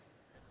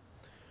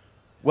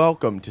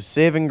Welcome to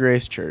Saving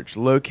Grace Church,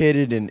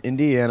 located in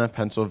Indiana,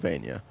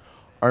 Pennsylvania.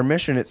 Our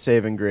mission at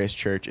Saving Grace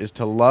Church is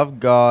to love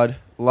God,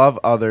 love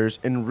others,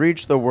 and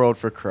reach the world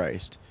for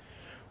Christ.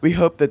 We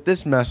hope that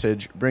this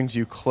message brings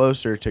you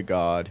closer to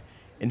God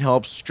and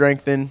helps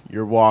strengthen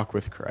your walk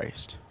with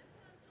Christ.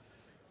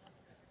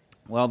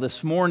 Well,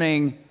 this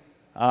morning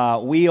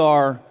we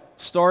are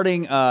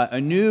starting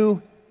a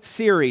new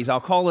series. I'll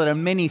call it a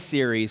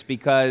mini-series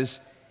because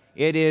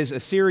it is a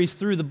series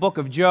through the book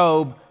of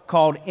Job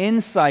called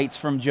Insights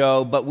from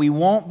Job, but we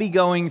won't be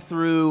going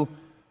through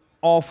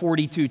all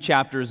 42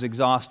 chapters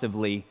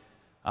exhaustively,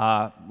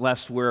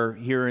 lest we're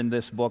here in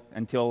this book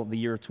until the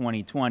year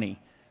 2020.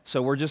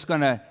 So we're just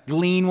going to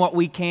glean what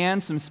we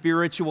can, some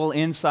spiritual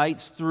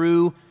insights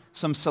through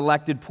some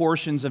selected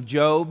portions of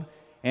Job.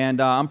 And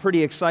I'm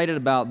pretty excited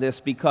about this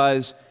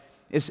because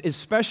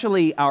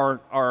especially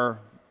our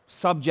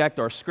subject,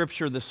 our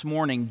scripture this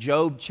morning,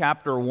 Job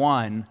chapter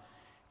 1,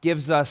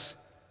 gives us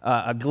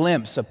a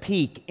glimpse, a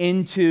peek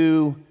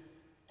into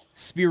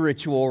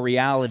spiritual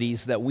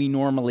realities that we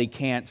normally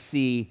can't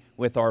see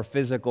with our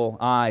physical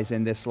eyes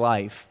in this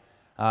life.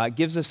 It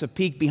gives us a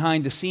peek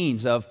behind the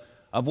scenes of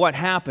what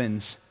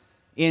happens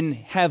in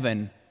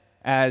heaven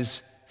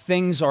as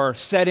things are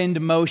set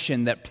into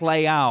motion that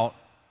play out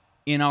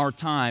in our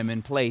time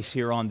and place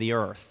here on the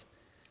earth.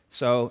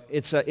 So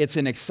it's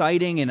an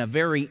exciting and a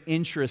very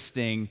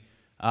interesting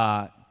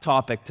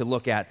topic to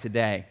look at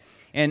today.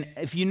 And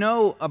if you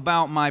know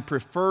about my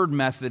preferred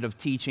method of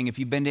teaching, if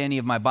you've been to any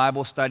of my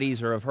Bible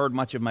studies or have heard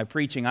much of my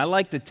preaching, I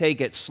like to take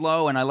it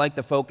slow and I like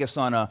to focus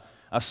on a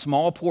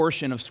small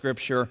portion of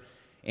Scripture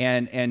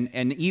and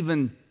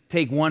even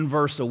take one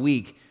verse a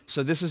week.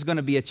 So this is going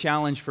to be a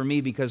challenge for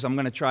me because I'm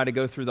going to try to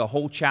go through the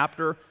whole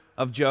chapter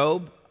of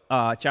Job,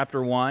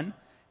 chapter 1.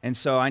 And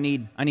so I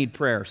need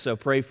prayer. So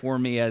pray for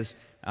me as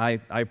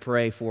I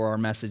pray for our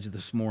message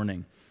this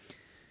morning.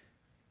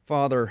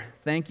 Father,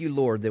 thank you,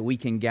 Lord, that we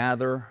can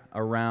gather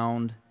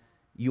around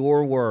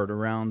your word,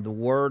 around the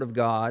word of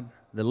God,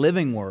 the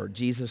living word,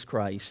 Jesus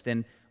Christ.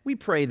 And we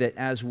pray that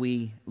as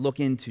we look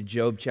into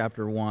Job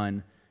chapter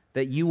 1,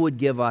 that you would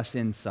give us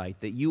insight,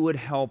 that you would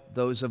help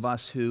those of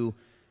us who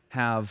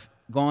have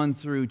gone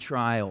through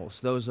trials,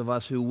 those of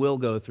us who will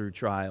go through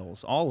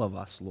trials, all of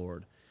us,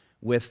 Lord,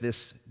 with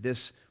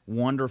this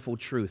wonderful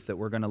truth that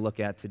we're going to look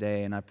at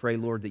today. And I pray,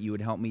 Lord, that you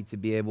would help me to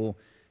be able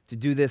to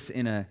do this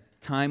in a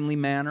timely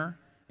manner,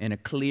 in a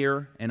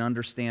clear and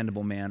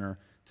understandable manner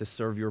to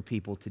serve your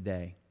people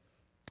today.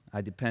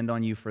 I depend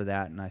on you for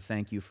that, and I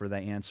thank you for the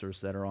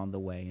answers that are on the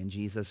way. In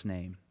Jesus'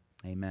 name,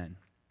 amen.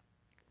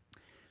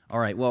 All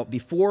right, well,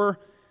 before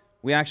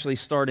we actually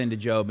start into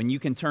Job, and you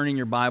can turn in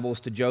your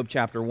Bibles to Job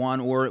chapter 1,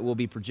 or it will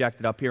be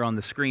projected up here on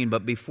the screen,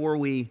 but before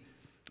we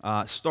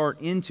start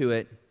into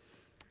it,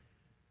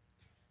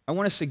 I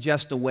want to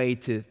suggest a way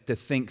to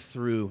think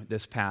through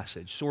this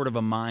passage, sort of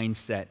a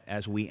mindset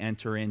as we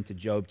enter into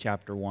Job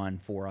chapter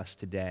 1 for us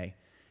today.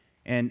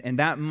 And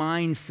that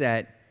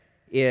mindset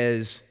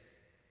is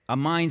a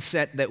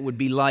mindset that would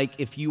be like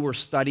if you were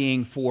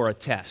studying for a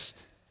test.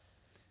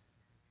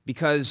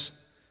 Because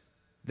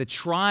the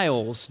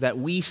trials that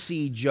we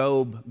see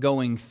Job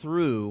going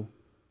through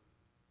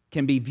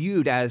can be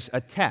viewed as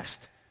a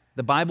test.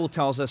 The Bible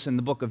tells us in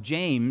the book of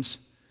James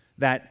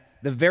that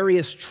the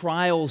various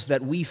trials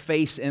that we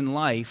face in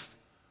life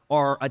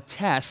are a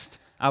test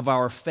of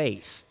our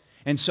faith.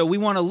 And so we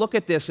want to look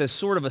at this as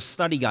sort of a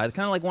study guide,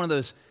 kind of like one of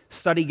those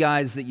study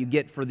guides that you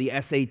get for the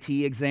SAT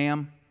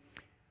exam.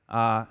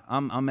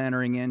 I'm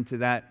entering into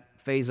that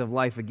phase of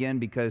life again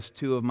because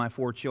 2 of my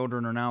 4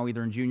 children are now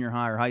either in junior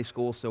high or high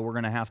school, so we're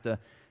going to have to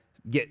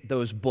get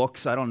those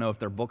books. I don't know if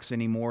they're books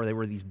anymore. They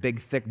were these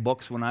big, thick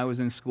books when I was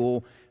in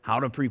school,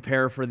 how to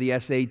prepare for the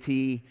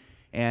SAT.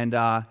 And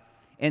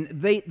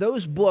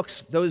those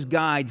books, those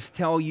guides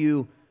tell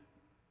you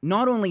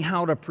not only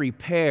how to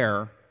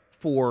prepare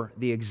for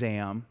the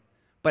exam,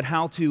 but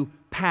how to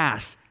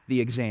pass the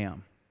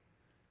exam.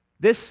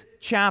 This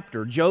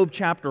chapter, Job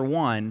chapter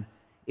 1,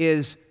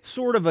 is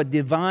sort of a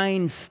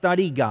divine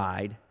study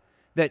guide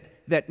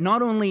that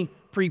not only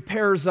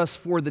prepares us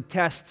for the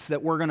tests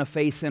that we're going to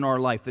face in our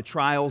life, the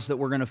trials that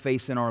we're going to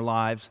face in our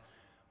lives,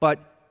 but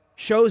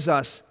shows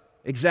us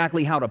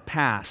exactly how to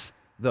pass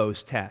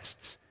those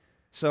tests.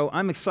 So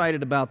I'm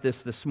excited about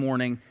this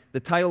morning. The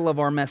title of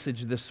our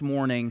message this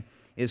morning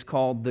is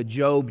called The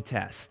Job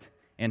Test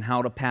and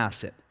How to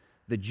Pass It.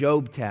 The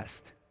Job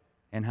Test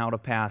and How to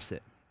Pass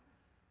It.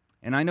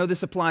 And I know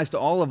this applies to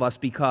all of us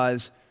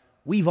because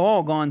we've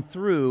all gone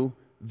through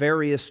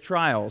various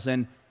trials.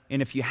 And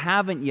if you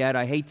haven't yet,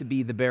 I hate to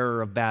be the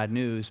bearer of bad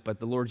news, but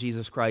the Lord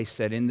Jesus Christ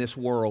said, in this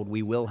world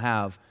we will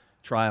have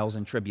trials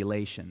and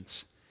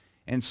tribulations.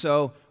 And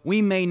so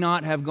we may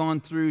not have gone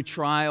through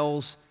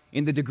trials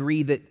in the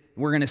degree that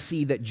we're going to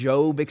see that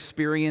Job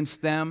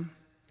experienced them.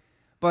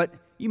 But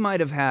you might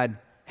have had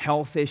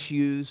health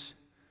issues.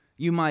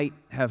 You might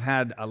have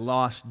had a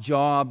lost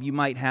job. You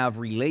might have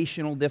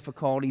relational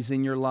difficulties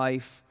in your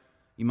life.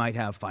 You might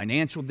have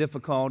financial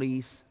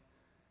difficulties.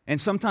 And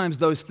sometimes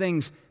those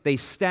things, they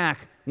stack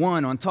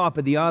one on top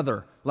of the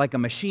other like a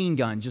machine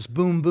gun, just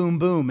boom, boom,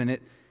 boom. And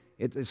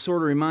it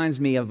sort of reminds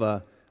me of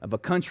a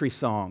country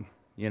song,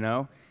 you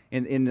know?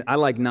 And I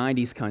like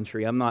 90s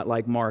country. I'm not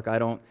like Mark. I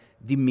don't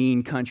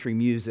demean country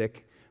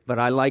music, but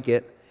I like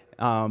it.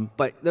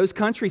 But those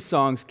country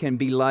songs can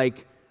be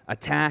like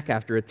attack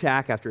after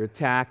attack after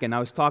attack. And I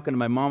was talking to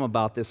my mom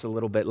about this a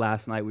little bit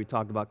last night. We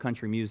talked about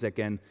country music,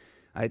 and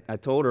I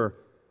told her,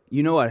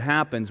 you know what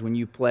happens when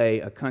you play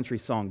a country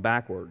song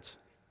backwards?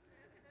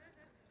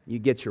 You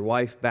get your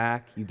wife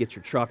back, you get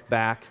your truck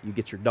back, you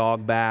get your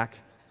dog back.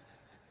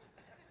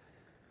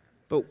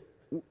 But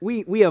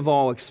we have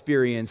all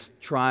experienced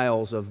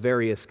trials of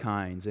various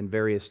kinds and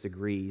various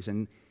degrees.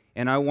 And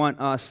I want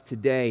us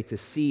today to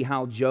see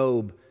how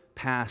Job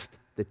passed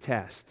the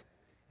test.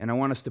 And I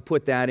want us to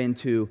put that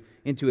into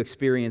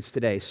experience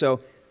today. So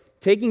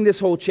taking this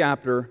whole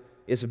chapter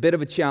is a bit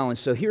of a challenge.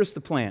 So here's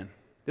the plan.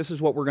 This is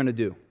what we're going to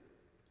do.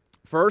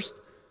 First,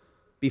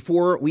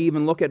 before we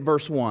even look at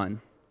verse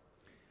 1,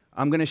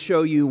 I'm going to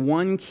show you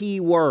one key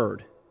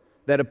word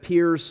that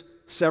appears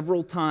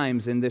several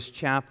times in this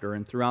chapter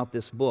and throughout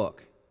this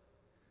book.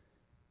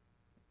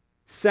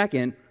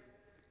 Second,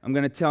 I'm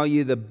going to tell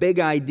you the big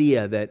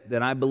idea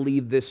that I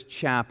believe this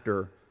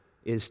chapter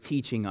is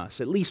teaching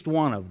us, at least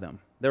one of them.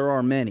 There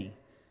are many,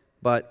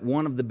 but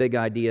one of the big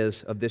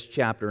ideas of this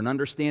chapter, and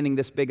understanding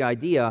this big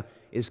idea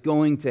is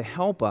going to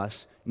help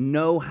us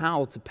know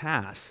how to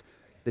pass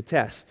the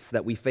tests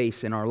that we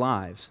face in our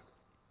lives.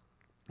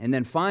 And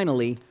then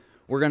finally,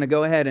 we're going to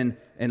go ahead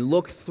and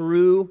look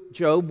through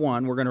Job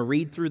 1. We're going to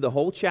read through the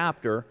whole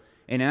chapter,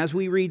 and as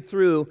we read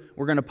through,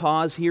 we're going to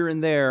pause here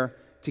and there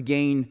to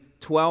gain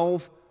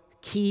 12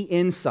 key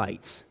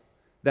insights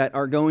that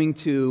are going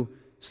to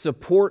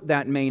support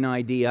that main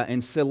idea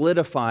and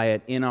solidify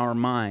it in our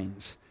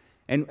minds.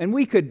 And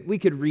we could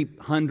reap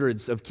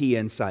hundreds of key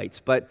insights,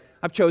 but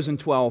I've chosen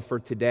 12 for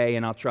today,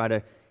 and I'll try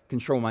to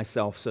control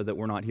myself so that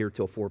we're not here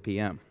till 4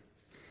 p.m.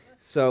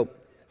 So,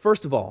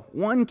 first of all,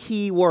 one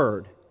key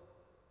word.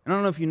 I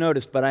don't know if you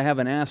noticed, but I have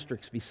an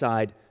asterisk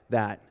beside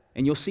that,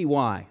 and you'll see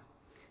why.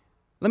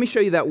 Let me show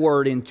you that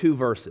word in 2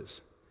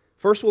 verses.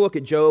 First, we'll look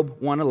at Job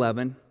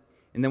 1:11,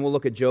 and then we'll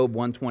look at Job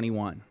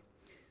 1:21.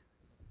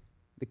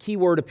 The key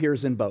word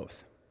appears in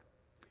both.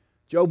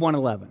 Job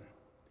 1:11.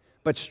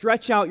 But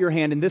stretch out your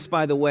hand, and this,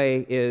 by the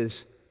way,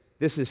 is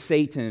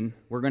Satan.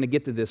 We're going to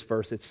get to this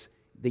verse. It's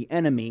the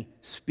enemy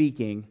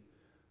speaking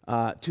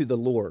to the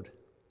Lord.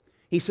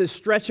 He says,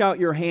 stretch out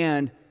your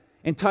hand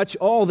and touch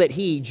all that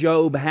he,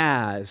 Job,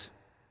 has,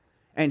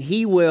 and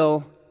he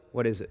will,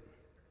 what is it?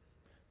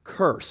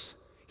 Curse.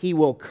 He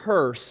will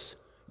curse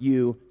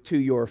you to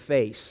your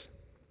face.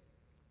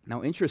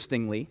 Now,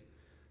 interestingly,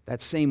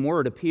 that same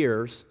word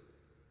appears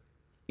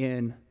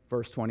in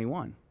verse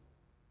 21.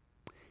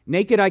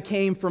 Naked I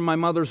came from my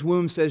mother's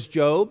womb, says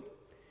Job,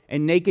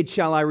 and naked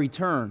shall I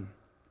return.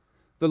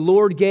 The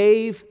Lord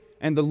gave,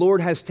 and the Lord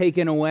has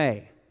taken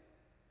away.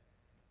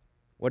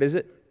 What is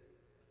it?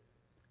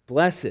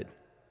 Blessed.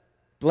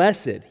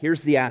 Blessed.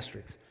 Here's the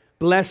asterisk.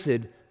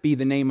 Blessed be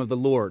the name of the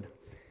Lord.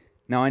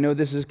 Now, I know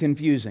this is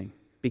confusing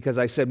because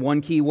I said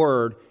one key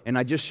word, and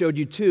I just showed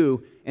you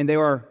 2, and they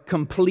are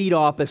complete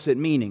opposite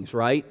meanings,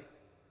 right?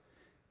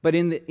 But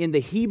in the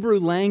Hebrew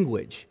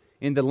language,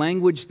 in the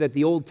language that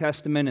the Old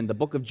Testament and the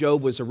book of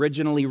Job was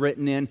originally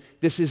written in,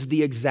 this is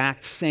the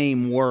exact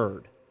same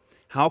word.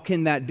 How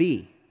can that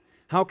be?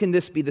 How can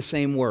this be the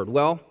same word?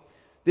 Well,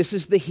 this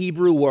is the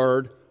Hebrew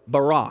word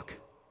barak.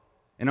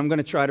 And I'm going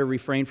to try to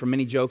refrain from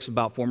any jokes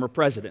about former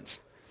presidents.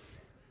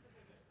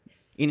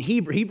 In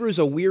Hebrew is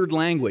a weird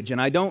language,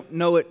 and I don't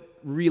know it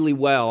really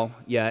well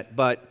yet,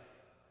 but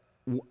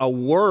a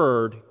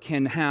word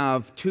can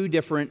have 2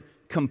 different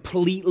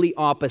completely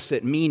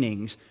opposite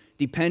meanings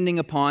depending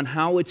upon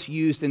how it's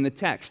used in the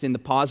text, in the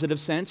positive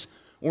sense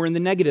or in the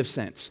negative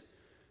sense.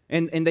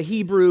 And the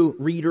Hebrew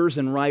readers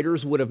and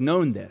writers would have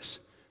known this.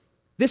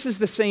 This is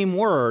the same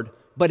word,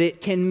 but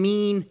it can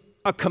mean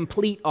a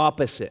complete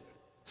opposite.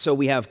 So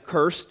we have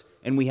cursed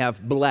and we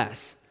have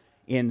bless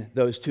in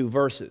those 2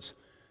 verses.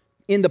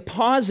 In the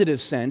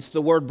positive sense,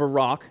 the word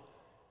barak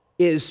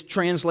is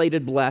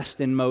translated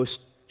blessed in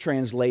most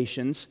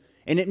translations,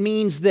 and it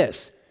means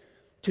this: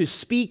 to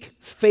speak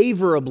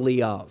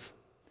favorably of,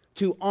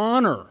 to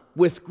honor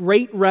with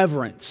great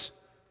reverence,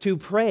 to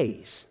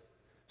praise.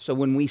 So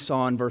when we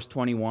saw in verse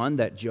 21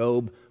 that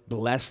Job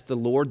blessed the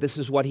Lord, this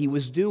is what he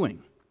was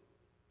doing.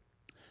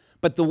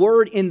 But the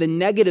word in the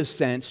negative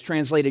sense,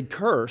 translated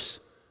curse,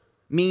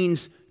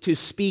 means to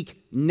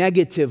speak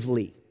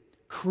negatively,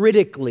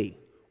 critically,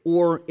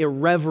 or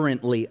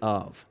irreverently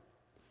of,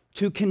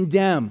 to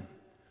condemn,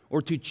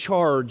 or to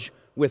charge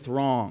with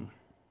wrong.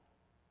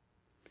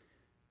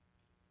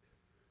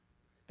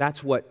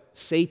 That's what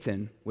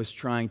Satan was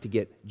trying to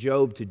get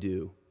Job to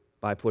do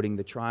by putting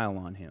the trial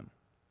on him.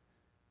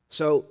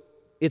 So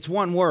it's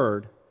one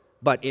word,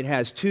 but it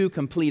has 2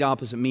 complete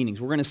opposite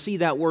meanings. We're going to see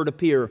that word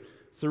appear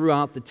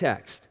throughout the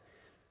text.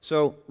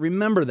 So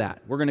remember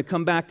that. We're going to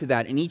come back to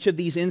that. And each of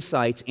these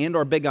insights and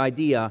our big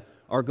idea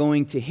are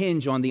going to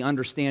hinge on the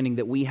understanding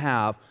that we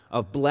have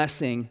of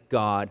blessing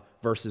God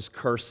versus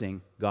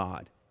cursing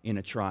God in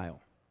a trial.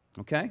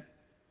 Okay?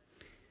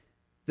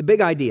 The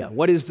big idea.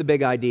 What is the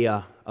big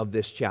idea of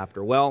this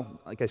chapter? Well,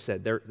 like I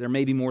said, there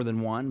may be more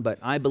than one, but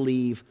I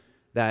believe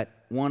that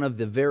one of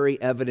the very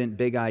evident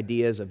big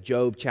ideas of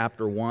Job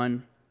chapter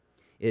 1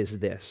 is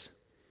this.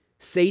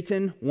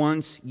 Satan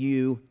wants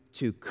you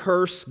to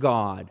curse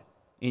God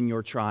in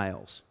your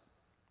trials.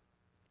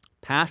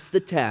 Pass the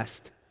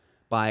test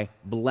by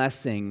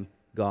blessing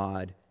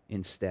God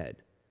instead.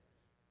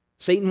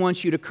 Satan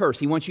wants you to curse.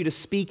 He wants you to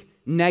speak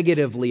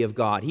negatively of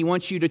God. He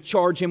wants you to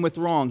charge him with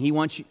wrong. He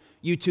wants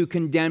you to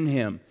condemn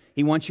him.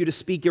 He wants you to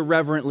speak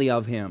irreverently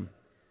of him.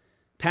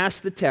 Pass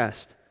the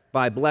test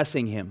by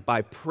blessing him,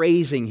 by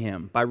praising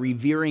him, by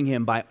revering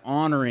him, by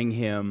honoring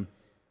him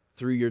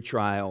through your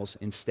trials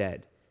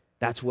instead.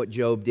 That's what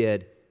Job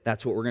did.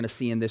 That's what we're going to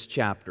see in this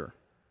chapter.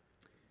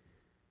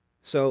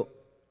 So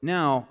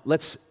now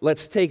let's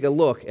take a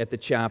look at the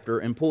chapter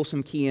and pull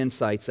some key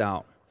insights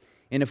out.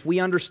 And if we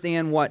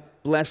understand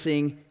what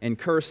blessing and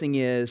cursing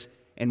is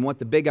and what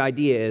the big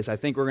idea is, I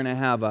think we're going to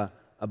have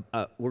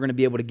we're going to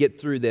be able to get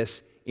through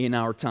this in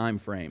our time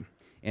frame.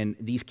 And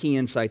these key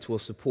insights will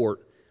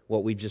support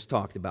what we've just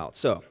talked about.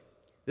 So,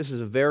 this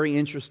is a very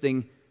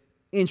interesting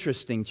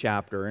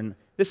chapter. And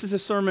this is a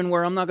sermon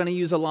where I'm not going to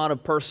use a lot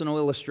of personal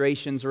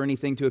illustrations or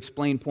anything to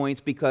explain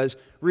points, because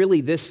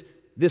really this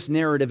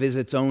narrative is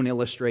its own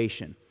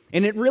illustration.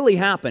 And it really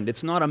happened.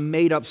 It's not a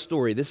made-up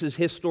story. This is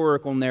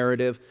historical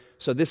narrative,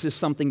 so this is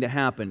something that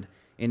happened,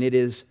 and it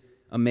is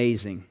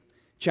amazing.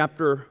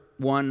 Chapter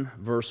 1,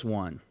 verse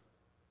 1.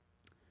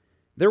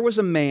 There was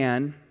a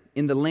man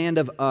in the land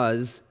of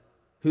Uz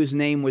whose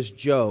name was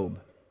Job,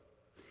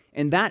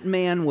 and that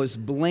man was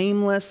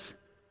blameless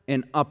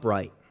and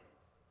upright,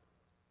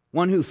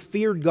 one who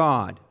feared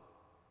God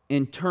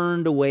and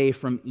turned away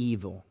from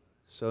evil.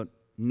 So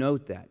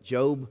note that.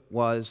 Job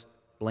was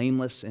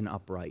blameless and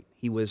upright.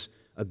 He was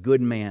a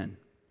good man.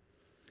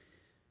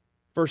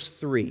 Verse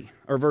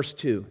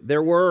 2.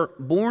 There were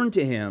born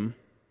to him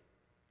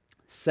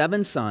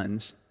 7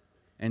 sons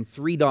and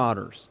 3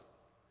 daughters.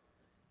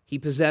 He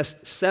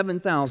possessed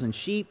 7,000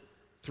 sheep,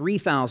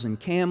 3,000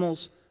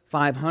 camels,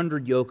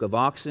 500 yoke of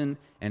oxen,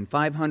 and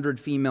 500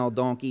 female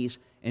donkeys,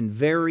 and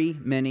very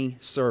many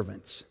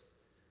servants.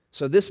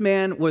 So this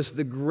man was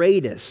the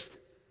greatest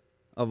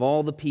of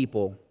all the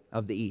people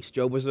of the East.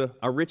 Job was a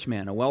rich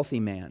man, a wealthy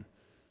man.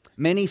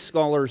 Many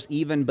scholars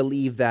even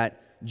believe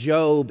that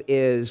Job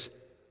is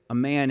a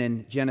man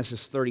in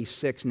Genesis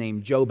 36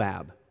 named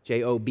Jobab,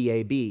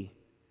 Jobab,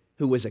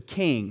 who was a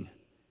king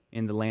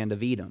in the land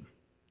of Edom.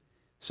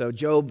 So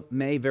Job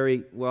may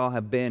very well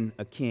have been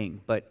a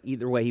king, but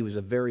either way, he was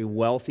a very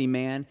wealthy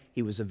man.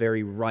 He was a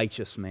very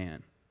righteous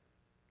man.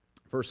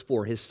 Verse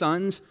 4, his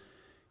sons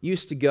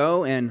used to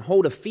go and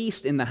hold a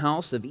feast in the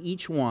house of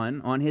each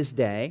one on his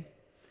day,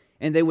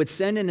 and they would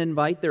send and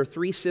invite their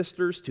 3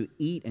 sisters to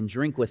eat and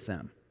drink with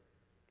them.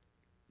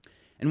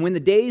 And when the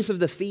days of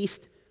the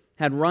feast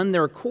had run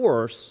their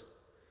course,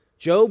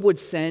 Job would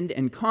send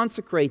and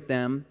consecrate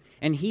them,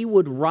 and he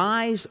would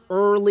rise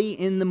early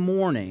in the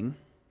morning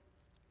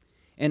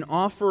and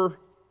offer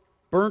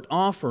burnt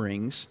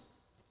offerings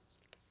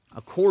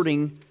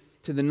according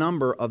to the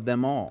number of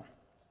them all.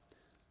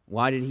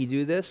 Why did he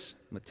do this?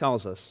 It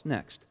tells us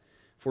next.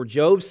 For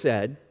Job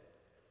said,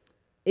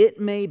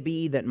 "It may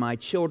be that my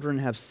children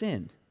have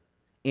sinned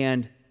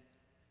and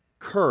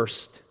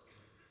cursed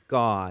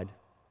God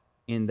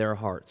in their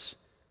hearts."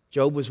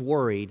 Job was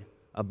worried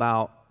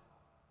about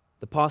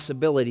the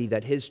possibility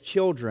that his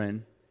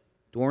children,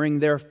 during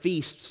their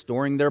feasts,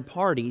 during their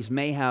parties,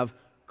 may have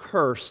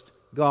cursed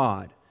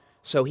God.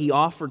 So he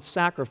offered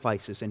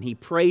sacrifices and he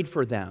prayed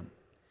for them.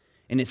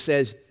 And it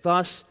says,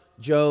 thus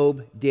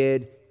Job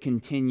did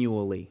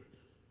continually.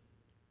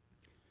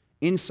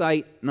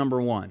 Insight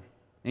number 1.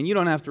 And you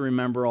don't have to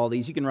remember all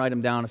these. You can write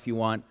them down if you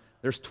want.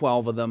 There's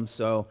 12 of them,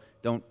 so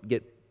don't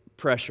get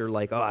pressure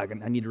like, I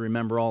need to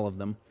remember all of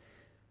them.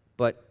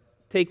 But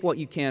take what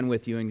you can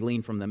with you and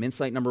glean from them.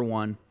 Insight number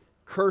 1,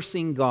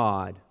 cursing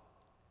God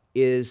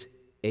is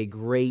a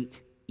great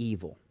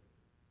evil.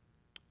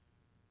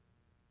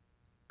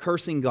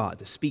 Cursing God,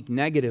 to speak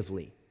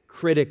negatively,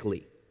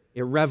 critically,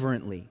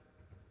 irreverently,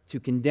 to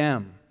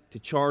condemn, to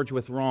charge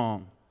with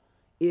wrong,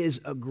 is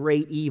a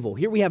great evil.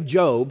 Here we have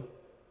Job,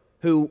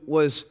 who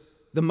was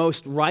the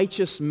most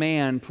righteous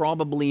man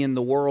probably in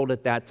the world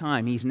at that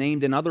time. He's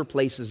named in other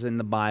places in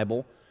the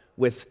Bible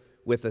with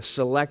a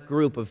select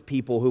group of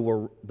people who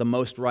were the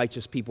most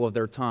righteous people of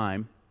their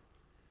time.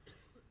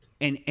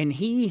 And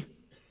he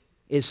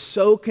is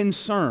so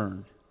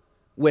concerned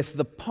with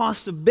the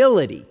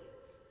possibility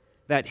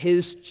that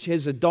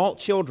his adult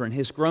children,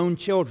 his grown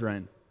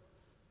children,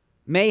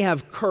 may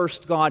have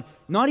cursed God,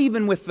 not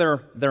even with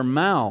their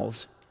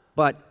mouths,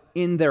 but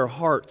in their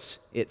hearts,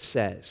 it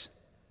says.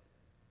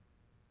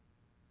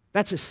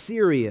 That's a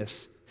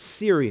serious,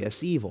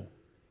 serious evil.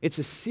 It's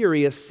a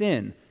serious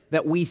sin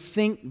that we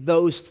think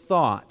those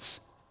thoughts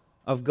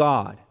of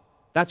God.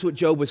 That's what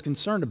Job was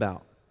concerned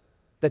about,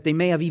 that they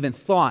may have even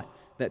thought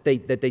that they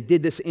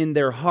did this in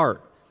their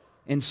heart.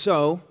 And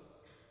so,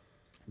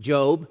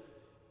 Job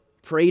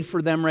prayed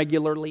for them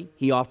regularly.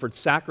 He offered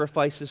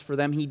sacrifices for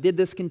them. He did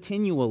this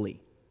continually.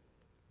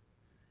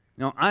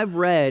 Now, I've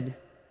read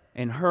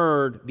and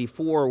heard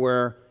before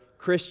where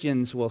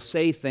Christians will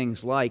say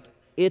things like,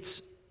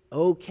 it's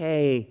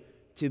okay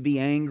to be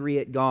angry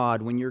at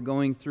God when you're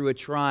going through a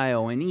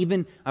trial. And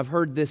even, I've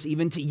heard this,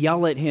 even to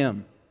yell at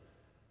Him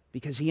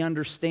because He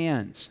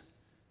understands.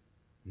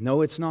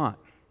 No, it's not.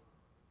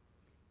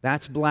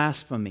 That's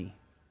blasphemy.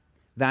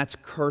 That's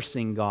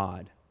cursing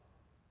God.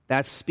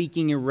 That's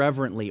speaking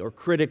irreverently or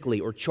critically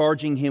or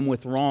charging Him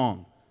with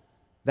wrong.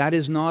 That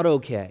is not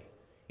okay.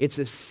 It's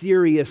a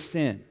serious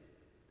sin.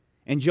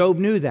 And Job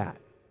knew that.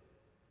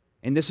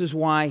 And this is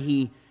why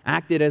he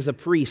acted as a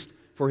priest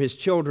for his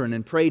children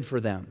and prayed for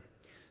them.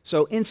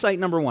 So insight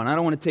number one, I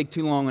don't want to take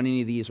too long on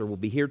any of these or we'll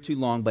be here too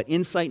long, but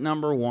insight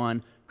number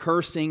one,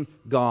 cursing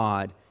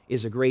God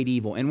is a great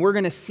evil. And we're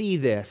going to see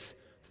this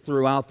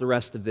throughout the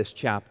rest of this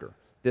chapter.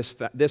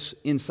 This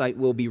insight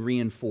will be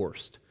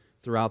reinforced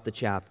throughout the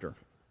chapter.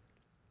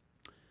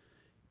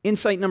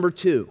 Insight number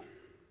two,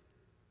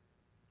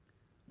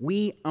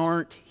 we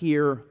aren't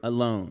here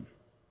alone.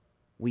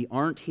 We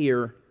aren't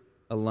here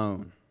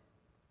alone.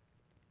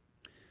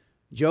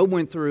 Job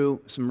went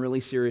through some really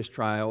serious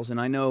trials,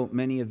 and I know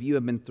many of you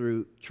have been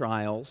through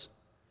trials,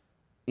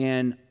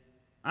 and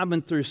I've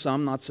been through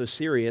some not so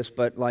serious,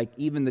 but like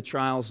even the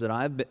trials that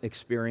I've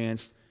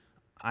experienced,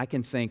 I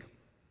can think,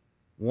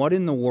 what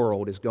in the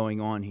world is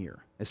going on here?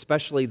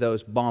 Especially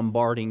those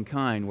bombarding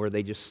kind where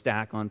they just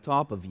stack on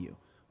top of you.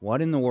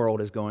 What in the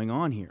world is going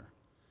on here?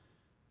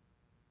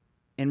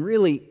 And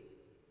really,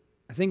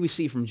 I think we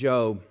see from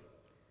Job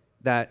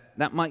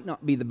that might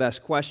not be the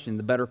best question.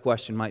 The better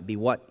question might be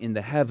what in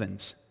the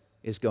heavens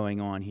is going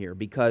on here,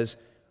 because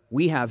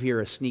we have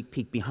here a sneak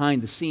peek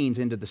behind the scenes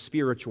into the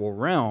spiritual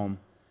realm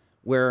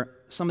where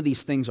some of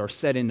these things are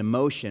set into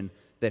motion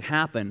that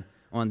happen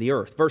on the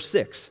earth. Verse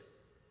 6.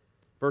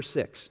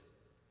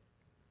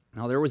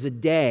 Now there was a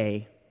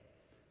day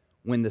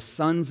when the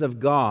sons of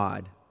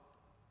God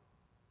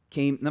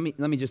came. Let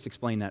me just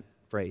explain that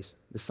phrase.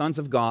 The sons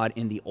of God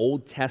in the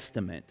Old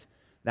Testament,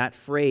 that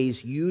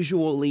phrase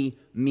usually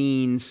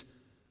means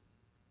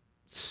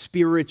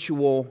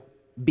spiritual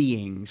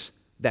beings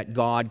that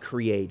God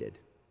created.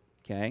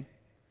 Okay?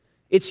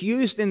 It's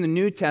used in the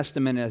New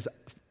Testament as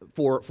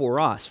for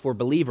us, for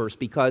believers,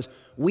 because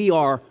we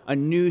are a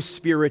new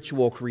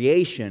spiritual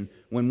creation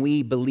when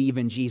we believe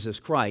in Jesus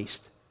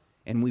Christ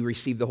and we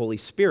receive the Holy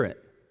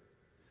Spirit.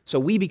 So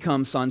we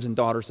become sons and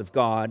daughters of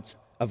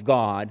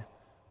God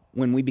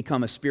when we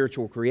become a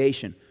spiritual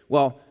creation.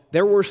 Well,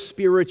 there were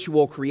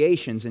spiritual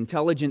creations,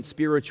 intelligent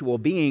spiritual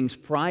beings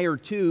prior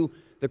to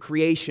the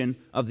creation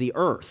of the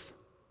earth.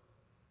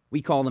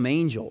 We call them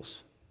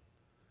angels.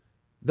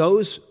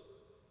 Those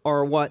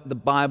are what the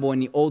Bible in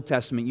the Old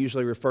Testament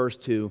usually refers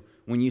to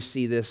when you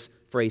see this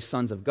phrase,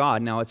 sons of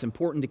God. Now, it's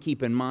important to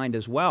keep in mind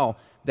as well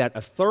that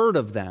around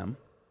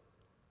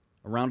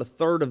a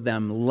third of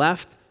them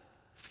left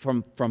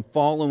from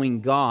following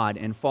God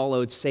and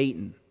followed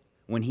Satan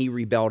when he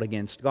rebelled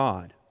against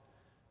God.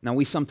 Now,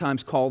 we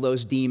sometimes call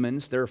those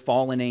demons. They're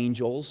fallen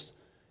angels,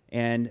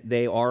 and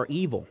they are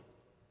evil.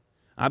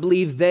 I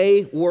believe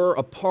they were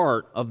a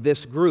part of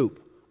this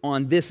group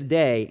on this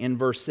day in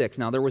verse 6.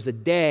 Now, there was a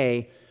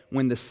day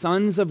when the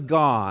sons of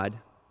God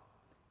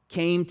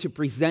came to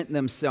present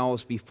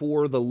themselves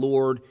before the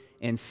Lord,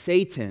 and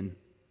Satan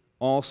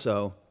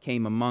also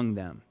came among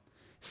them.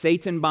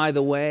 Satan, by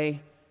the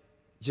way,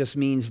 just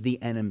means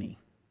the enemy.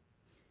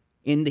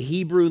 In the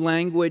Hebrew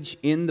language,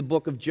 in the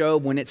book of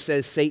Job, when it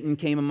says Satan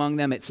came among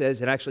them,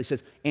 it actually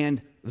says,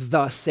 and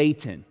the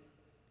Satan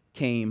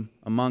came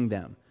among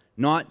them.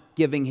 Not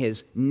giving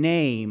his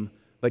name,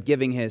 but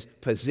giving his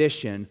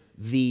position,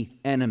 the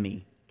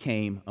enemy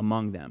came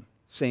among them.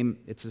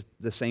 It's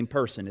the same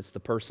person. It's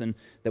the person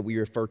that we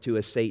refer to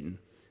as Satan,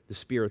 the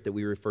spirit that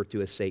we refer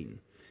to as Satan.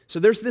 So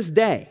there's this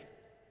day,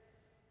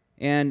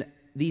 and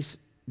these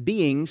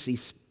beings,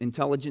 these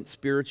intelligent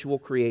spiritual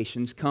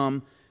creations,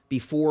 come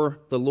before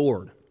the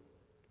Lord.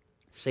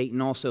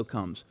 Satan also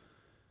comes.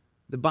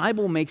 The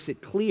Bible makes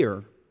it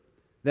clear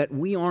that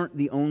we aren't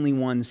the only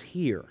ones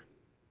here.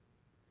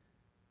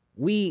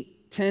 We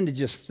tend to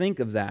just think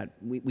of that.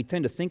 We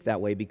tend to think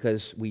that way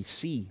because we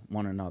see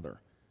one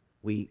another.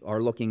 We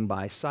are looking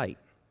by sight,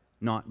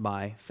 not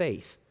by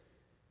faith.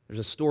 There's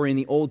a story in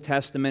the Old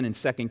Testament in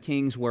 2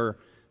 Kings where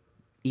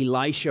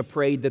Elisha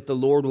prayed that the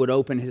Lord would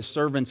open his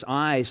servant's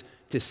eyes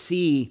to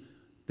see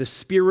the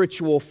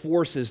spiritual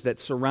forces that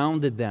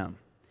surrounded them.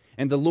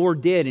 And the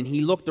Lord did, and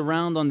he looked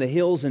around on the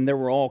hills, and there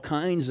were all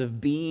kinds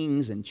of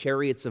beings and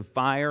chariots of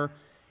fire.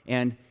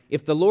 And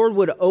if the Lord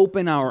would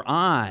open our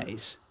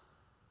eyes,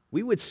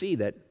 we would see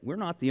that we're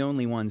not the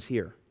only ones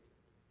here.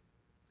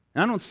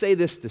 And I don't say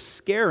this to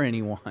scare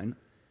anyone,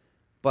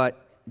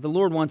 but the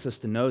Lord wants us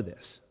to know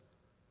this.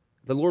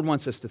 The Lord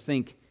wants us to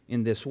think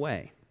in this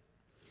way,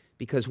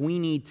 because we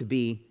need to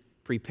be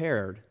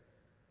prepared,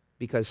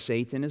 because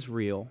Satan is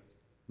real,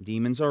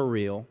 demons are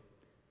real,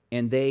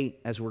 and they,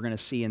 as we're going to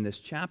see in this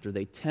chapter,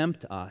 they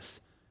tempt us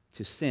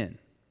to sin.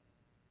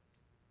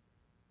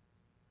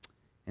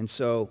 And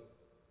so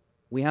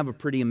we have a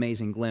pretty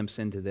amazing glimpse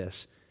into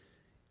this.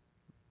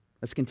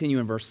 Let's continue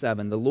in verse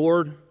 7. The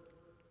Lord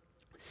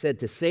said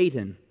to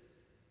Satan,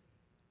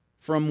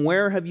 "From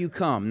where have you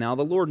come?" Now,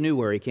 the Lord knew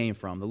where he came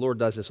from. The Lord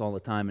does this all the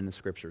time in the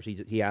Scriptures.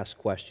 He asks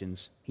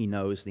questions. He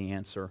knows the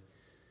answer.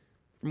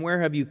 "From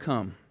where have you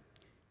come?"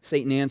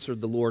 Satan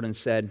answered the Lord and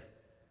said,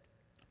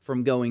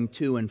 "From going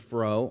to and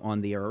fro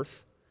on the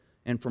earth,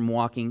 and from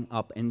walking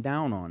up and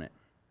down on it."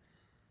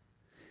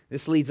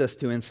 This leads us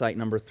to insight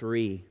number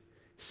 3.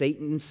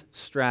 Satan's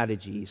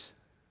strategies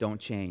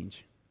don't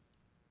change.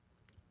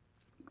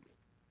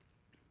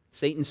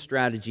 Satan's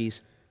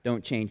strategies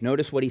don't change.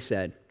 Notice what he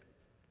said.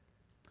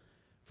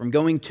 From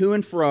going to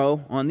and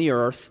fro on the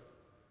earth,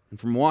 and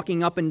from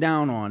walking up and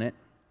down on it.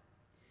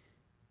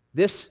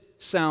 This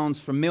sounds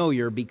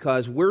familiar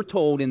because we're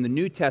told in the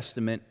New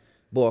Testament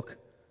book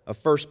of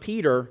 1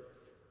 Peter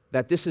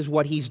that this is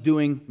what he's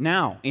doing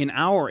now, in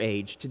our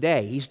age,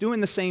 today. He's doing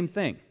the same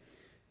thing.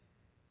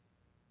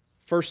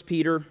 1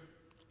 Peter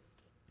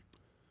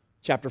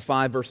chapter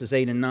 5, verses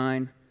 8 and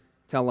 9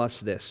 tell us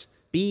this.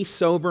 "Be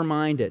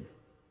sober-minded.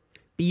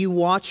 Be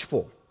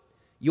watchful.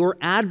 Your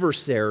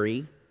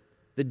adversary,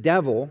 the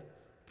devil,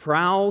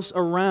 prowls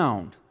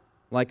around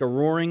like a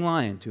roaring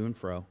lion to and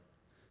fro,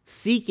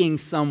 seeking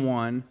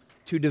someone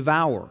to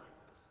devour."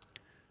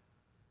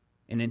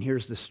 And then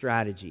here's the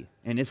strategy.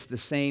 And it's the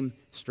same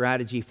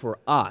strategy for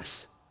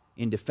us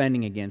in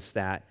defending against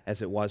that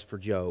as it was for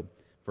Job.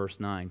 Verse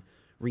 9.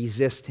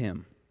 "Resist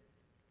him,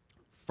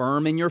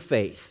 firm in your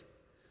faith,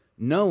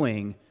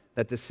 knowing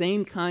that the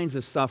same kinds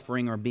of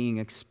suffering are being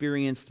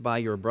experienced by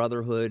your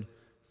brotherhood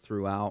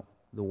throughout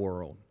the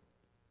world."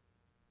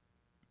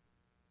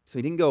 So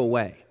he didn't go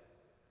away.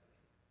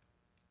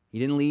 He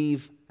didn't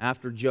leave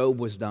after Job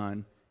was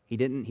done.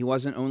 He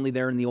wasn't only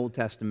there in the Old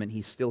Testament,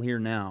 he's still here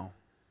now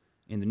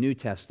in the New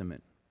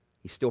Testament.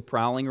 He's still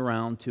prowling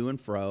around to and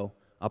fro,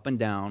 up and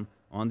down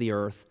on the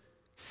earth,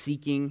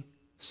 seeking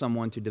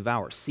someone to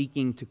devour,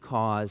 seeking to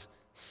cause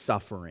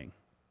suffering,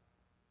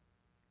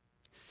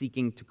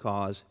 seeking to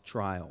cause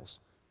trials.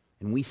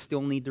 And we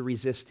still need to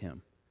resist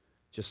him,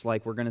 just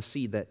like we're going to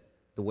see that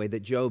the way that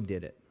Job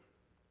did it.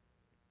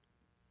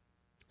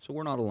 So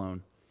we're not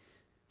alone.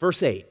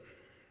 Verse 8.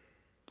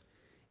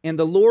 "And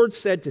the Lord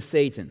said to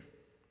Satan,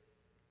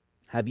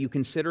 'Have you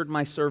considered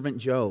my servant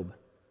Job,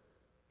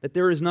 that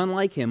there is none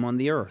like him on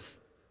the earth,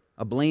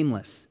 a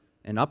blameless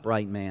and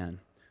upright man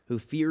who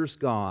fears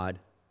God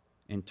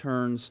and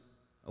turns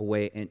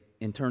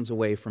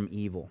away from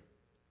evil?'"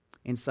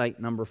 Insight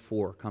number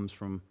 4 comes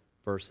from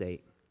verse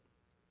 8.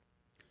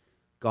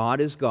 God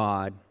is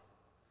God,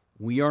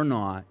 we are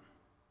not,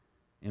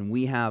 and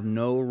we have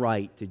no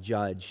right to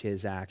judge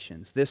his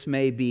actions. This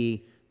may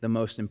be the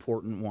most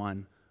important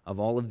one of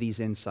all of these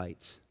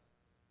insights.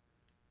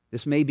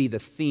 This may be the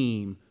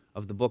theme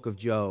of the book of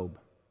Job.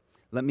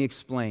 Let me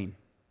explain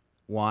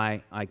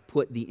why I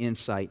put the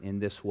insight in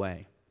this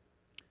way.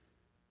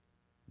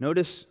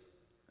 Notice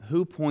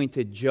who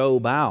pointed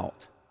Job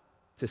out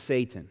to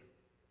Satan.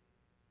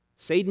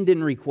 Satan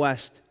didn't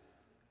request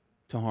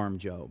to harm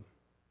Job.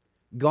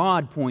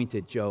 God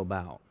pointed Job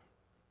out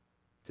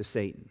to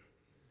Satan.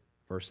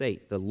 Verse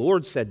 8, "The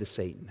Lord said to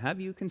Satan,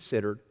 'Have you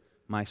considered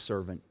my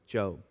servant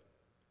Job?'"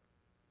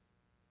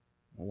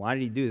 Well, why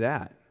did he do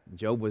that?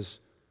 Job was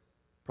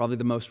probably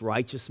the most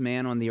righteous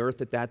man on the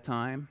earth at that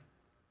time.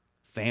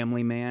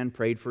 Family man,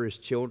 prayed for his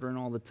children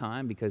all the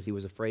time because he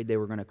was afraid they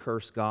were going to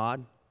curse God.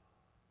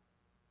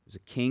 He was a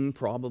king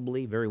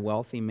probably, very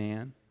wealthy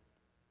man.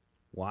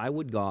 Why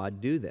would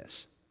God do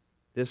this?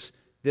 This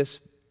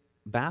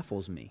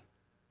baffles me,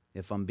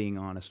 if I'm being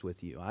honest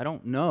with you. I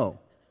don't know.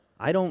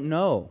 I don't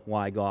know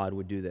why God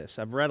would do this.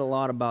 I've read a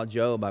lot about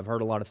Job. I've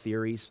heard a lot of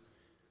theories.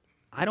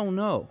 I don't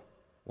know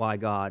why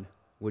God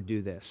would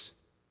do this.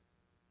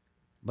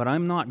 But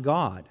I'm not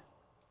God.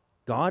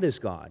 God is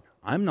God.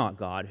 I'm not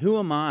God. Who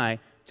am I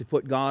to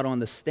put God on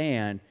the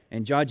stand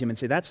and judge him and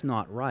say, "That's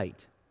not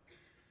right,"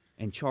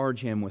 and charge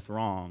him with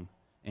wrong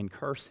and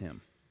curse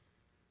him?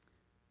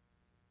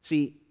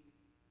 See,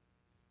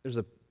 there's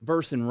a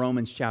verse in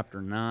Romans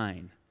chapter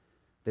 9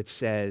 that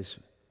says,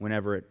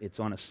 whenever it's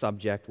on a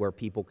subject where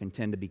people can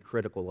tend to be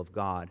critical of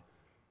God,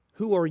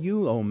 "Who are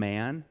you, O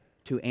man,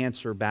 to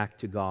answer back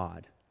to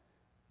God?"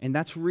 And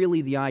that's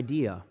really the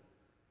idea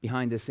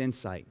behind this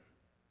insight.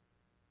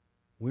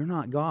 We're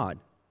not God.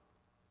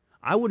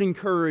 I would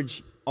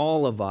encourage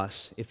all of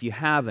us, if you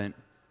haven't,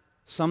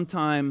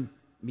 sometime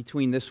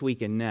between this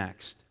week and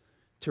next,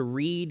 to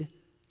read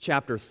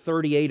chapter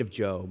 38 of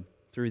Job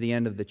through the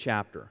end of the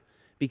chapter.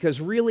 Because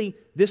really,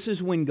 this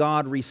is when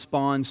God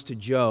responds to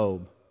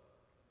Job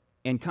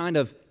and kind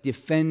of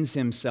defends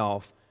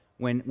himself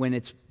when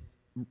it's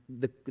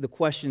the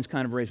question's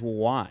kind of raised, well,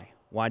 why?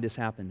 Why did this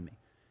happen to me?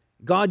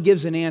 God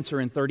gives an answer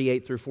in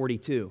 38 through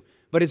 42,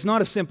 but it's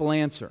not a simple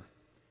answer.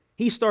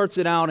 He starts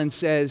it out and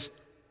says,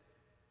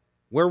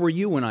 "Where were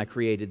you when I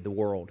created the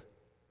world?"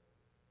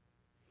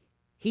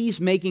 He's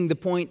making the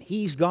point,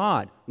 he's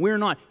God. We're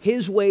not.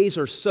 His ways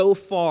are so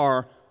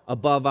far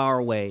above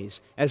our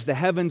ways, as the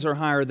heavens are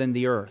higher than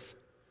the earth.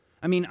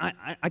 I mean,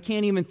 I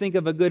can't even think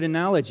of a good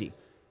analogy.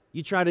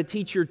 You try to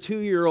teach your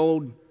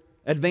 2-year-old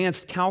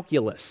advanced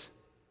calculus.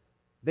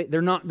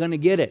 They're not going to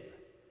get it.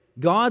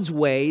 God's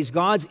ways,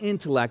 God's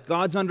intellect,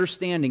 God's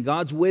understanding,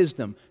 God's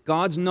wisdom,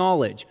 God's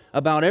knowledge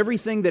about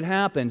everything that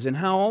happens and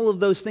how all of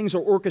those things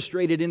are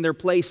orchestrated in their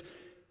place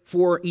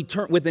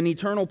with an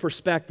eternal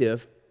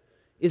perspective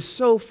is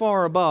so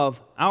far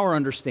above our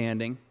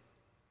understanding,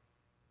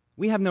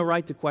 we have no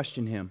right to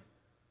question Him.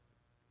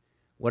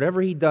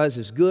 Whatever He does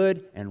is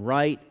good and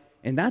right,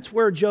 and that's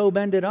where Job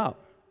ended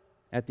up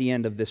at the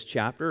end of this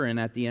chapter and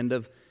at the end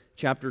of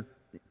chapter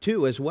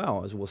 2 as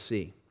well, as we'll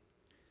see.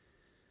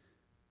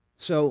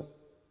 So,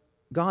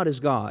 God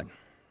is God.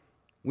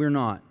 We're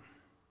not.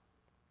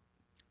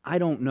 I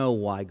don't know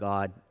why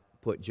God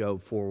put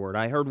Job forward.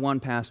 I heard one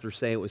pastor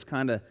say it was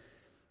kind of,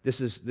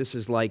 this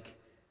is like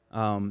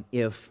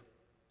if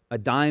a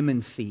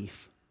diamond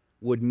thief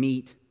would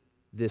meet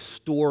the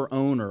store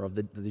owner of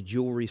the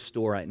jewelry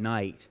store at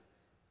night,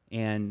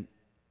 and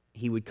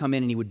he would come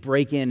in and he would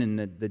break in, and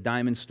the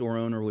diamond store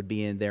owner would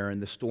be in there,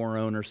 and the store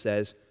owner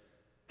says,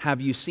 "Have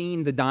you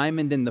seen the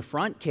diamond in the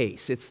front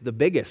case? It's the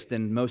biggest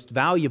and most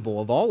valuable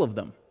of all of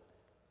them."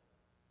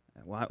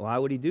 Why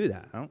would he do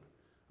that?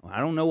 I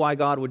don't know why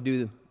God would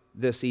do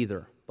this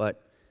either,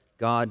 but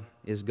God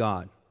is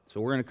God.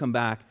 So we're going to come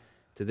back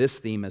to this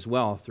theme as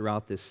well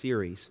throughout this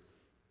series.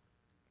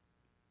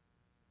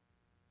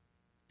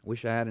 I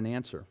wish I had an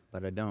answer,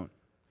 but I don't.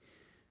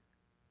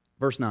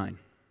 Verse 9.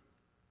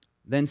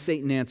 Then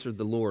Satan answered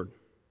the Lord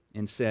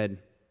and said,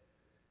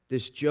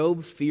 "Does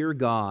Job fear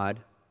God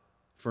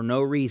for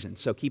no reason?"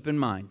 So keep in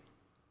mind,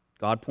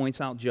 God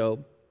points out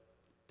Job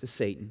to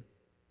Satan.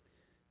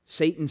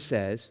 Satan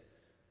says,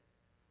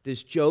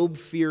 "Does Job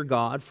fear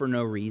God for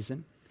no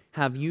reason?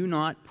 Have you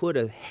not put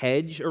a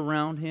hedge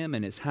around him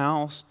and his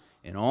house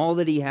and all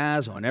that he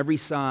has on every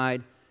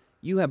side?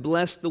 You have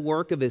blessed the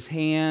work of his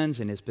hands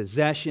and his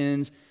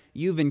possessions.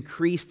 You've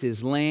increased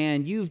his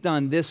land. You've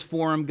done this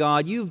for him,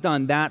 God. You've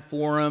done that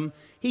for him.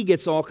 He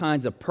gets all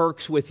kinds of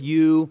perks with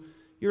you.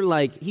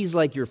 He's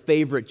like your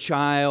favorite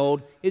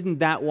child. Isn't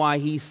that why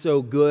he's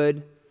so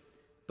good?"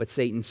 But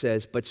Satan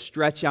says, "But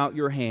stretch out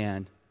your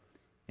hand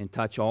and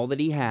touch all that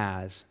he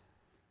has,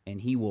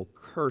 and he will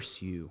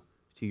curse you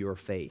to your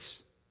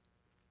face."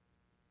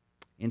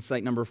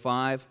 Insight number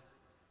 5,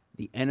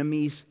 the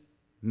enemy's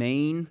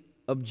main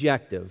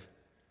objective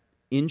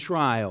in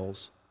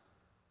trials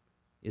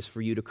is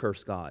for you to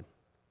curse God.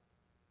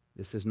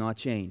 This has not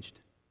changed.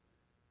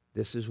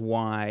 This is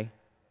why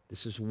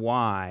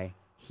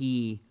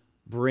he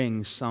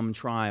brings some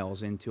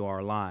trials into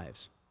our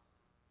lives.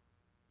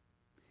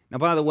 Now,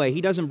 by the way,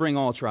 he doesn't bring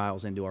all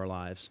trials into our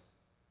lives.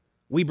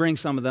 We bring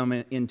some of them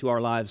into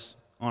our lives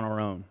on our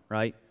own,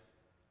 right?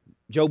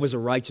 Job was a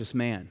righteous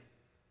man.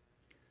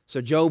 So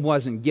Job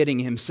wasn't getting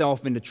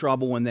himself into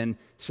trouble and then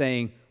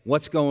saying,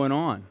 "What's going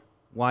on?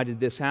 Why did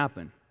this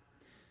happen?"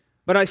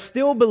 But I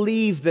still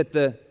believe that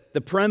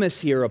the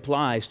premise here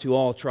applies to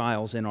all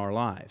trials in our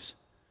lives.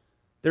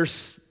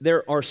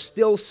 There are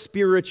still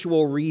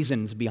spiritual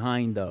reasons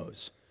behind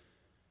those.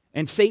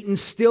 And Satan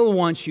still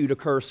wants you to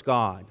curse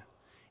God.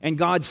 And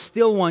God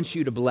still wants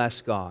you to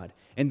bless God.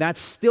 And that's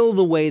still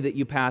the way that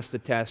you pass the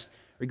test,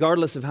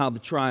 regardless of how the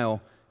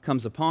trial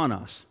comes upon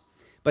us.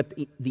 But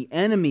the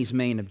enemy's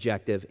main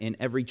objective in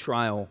every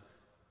trial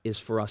is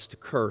for us to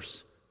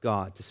curse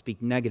God, to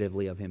speak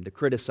negatively of Him, to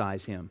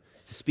criticize Him,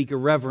 to speak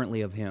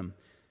irreverently of Him,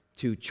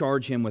 to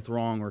charge Him with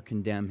wrong or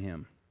condemn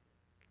Him.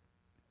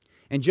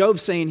 And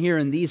Job's saying here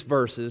in these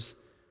verses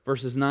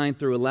 9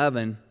 through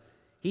 11,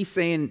 he's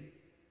saying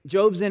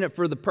Job's in it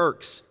for the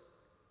perks.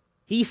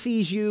 He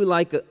sees you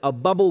like a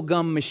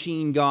bubblegum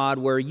machine God,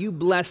 where you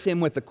bless him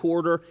with a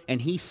quarter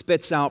and he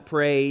spits out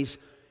praise,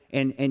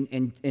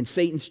 and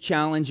Satan's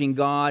challenging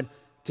God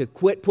to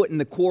quit putting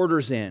the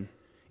quarters in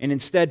and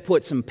instead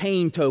put some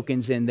pain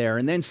tokens in there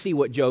and then see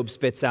what Job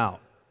spits out.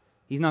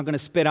 He's not going to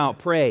spit out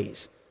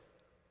praise.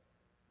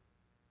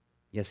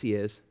 Yes, he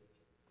is.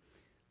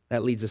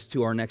 That leads us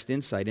to our next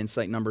insight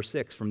number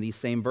 6 from these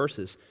same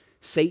verses.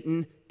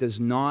 Satan does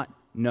not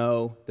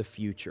know the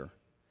future.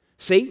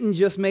 Satan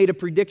just made a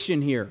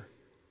prediction here.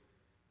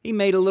 He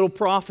made a little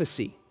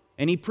prophecy,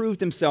 and he proved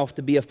himself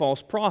to be a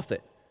false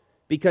prophet,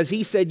 because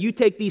he said, you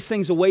take these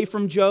things away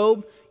from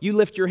Job, you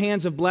lift your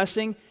hands of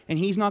blessing, and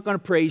he's not going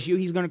to praise you,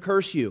 he's going to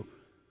curse you.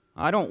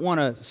 I don't want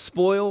to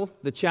spoil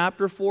the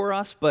chapter for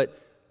us, but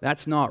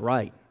that's not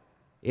right.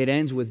 It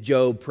ends with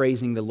Job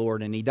praising the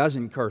Lord, and he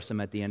doesn't curse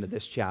him at the end of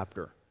this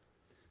chapter.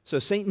 So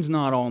Satan's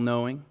not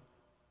all-knowing.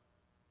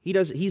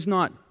 He's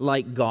not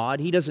like God.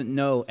 He doesn't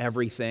know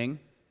everything.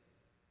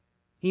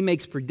 He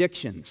makes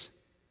predictions,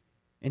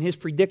 and his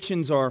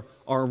predictions are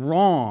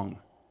wrong.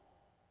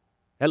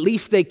 At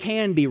least they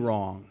can be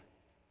wrong.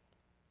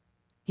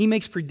 He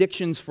makes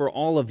predictions for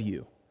all of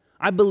you.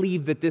 I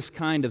believe that this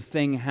kind of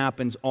thing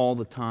happens all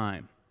the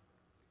time.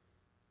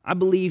 I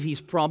believe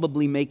he's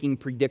probably making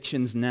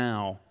predictions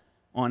now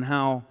on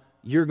how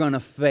you're going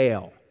to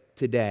fail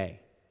today.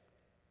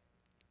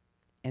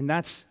 And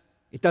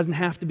it doesn't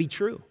have to be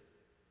true.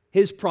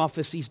 His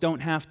prophecies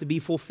don't have to be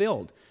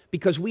fulfilled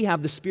because we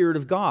have the Spirit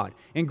of God.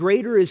 And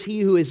greater is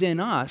He who is in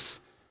us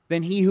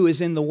than he who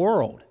is in the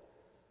world.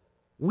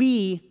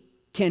 We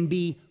can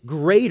be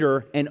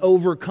greater and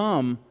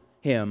overcome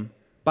him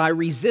by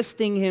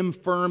resisting him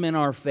firm in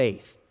our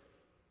faith.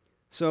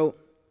 So,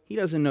 he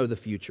doesn't know the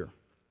future.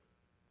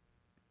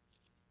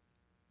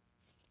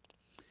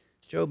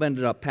 Job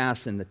ended up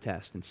passing the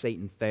test, and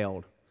Satan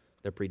failed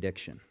the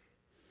prediction.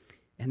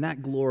 And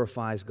that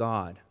glorifies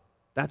God.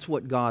 That's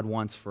what God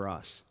wants for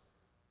us.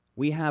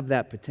 We have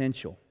that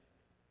potential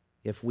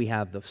if we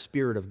have the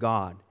Spirit of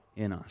God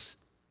in us.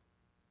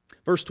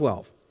 Verse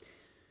 12.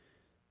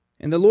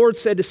 And the Lord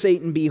said to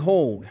Satan,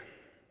 behold,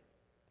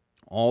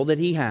 all that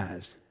he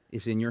has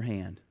is in your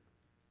hand.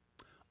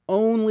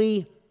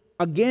 Only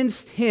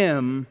against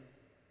him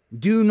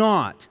do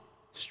not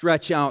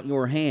stretch out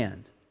your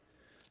hand.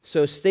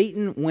 So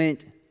Satan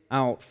went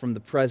out from the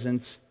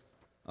presence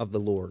of the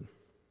Lord.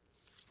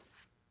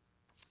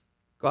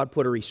 God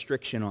put a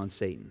restriction on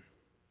Satan.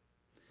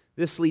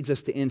 This leads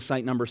us to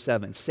insight number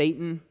 7.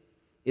 Satan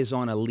is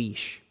on a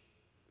leash,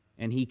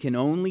 and he can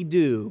only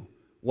do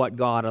what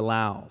God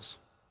allows.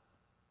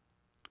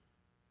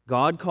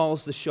 God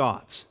calls the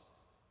shots.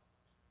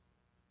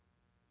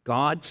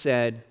 God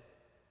said,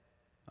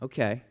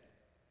 okay,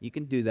 you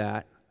can do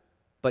that,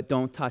 but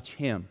don't touch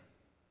him.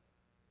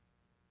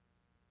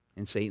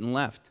 And Satan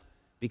left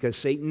because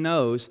Satan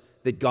knows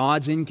that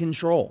God's in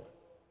control.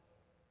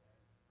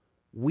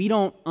 We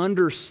don't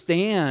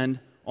understand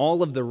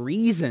all of the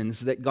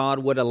reasons that God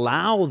would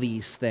allow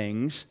these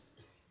things.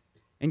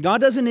 And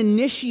God doesn't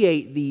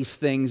initiate these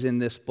things in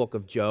this book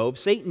of Job.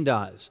 Satan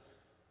does.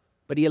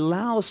 But he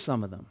allows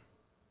some of them.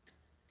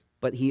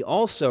 But he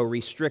also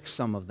restricts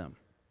some of them.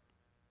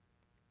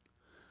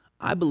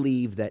 I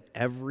believe that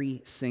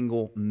every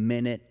single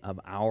minute of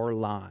our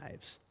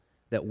lives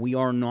that we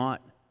are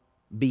not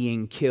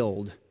being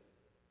killed,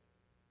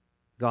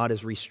 God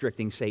is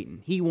restricting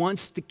Satan. He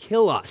wants to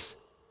kill us.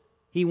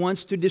 He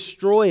wants to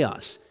destroy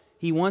us.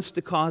 He wants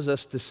to cause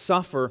us to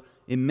suffer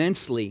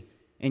immensely,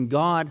 and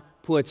God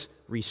puts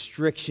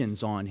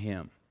restrictions on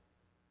him.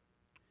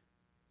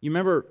 You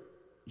remember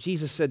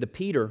Jesus said to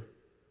Peter,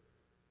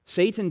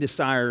 Satan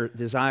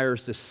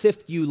desires to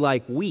sift you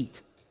like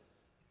wheat,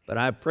 but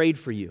I've prayed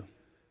for you.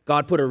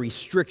 God put a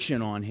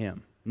restriction on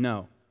him.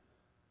 No.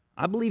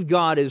 I believe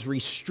God is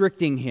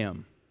restricting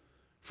him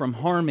from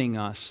harming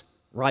us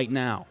right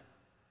now.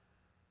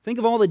 Think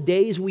of all the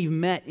days we've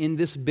met in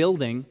this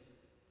building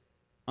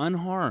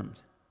unharmed.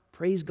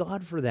 Praise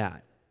God for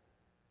that.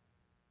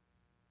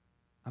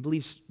 I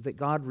believe that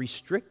God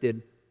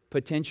restricted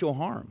potential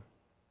harm.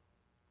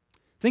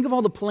 Think of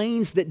all the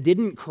planes that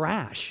didn't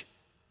crash.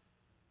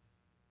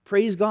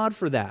 Praise God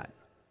for that.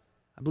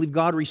 I believe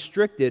God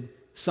restricted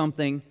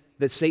something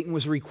that Satan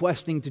was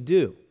requesting to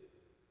do.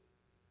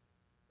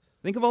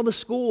 Think of all the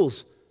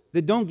schools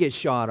that don't get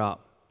shot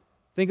up.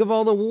 Think of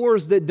all the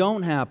wars that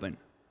don't happen.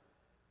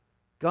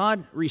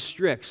 God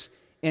restricts,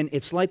 and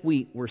it's like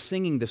we were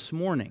singing this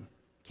morning.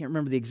 Can't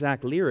remember the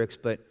exact lyrics,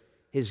 but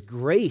His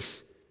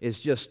grace is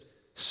just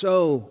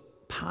so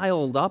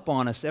piled up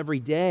on us every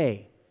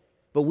day.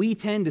 But we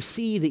tend to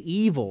see the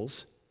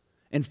evils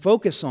and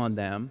focus on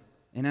them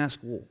and ask,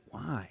 well,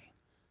 why?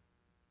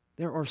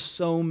 There are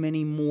so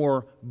many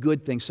more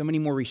good things, so many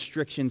more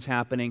restrictions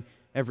happening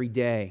every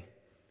day.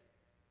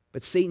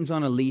 But Satan's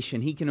on a leash,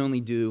 and he can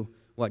only do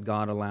what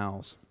God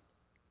allows.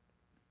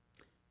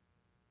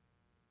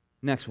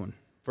 Next one,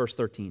 verse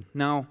 13.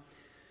 Now,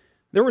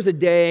 there was a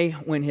day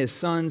when his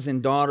sons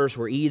and daughters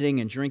were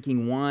eating and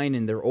drinking wine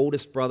in their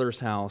oldest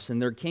brother's house,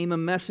 and there came a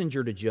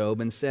messenger to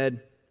Job and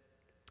said,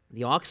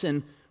 the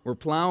oxen were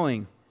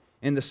plowing,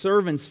 and the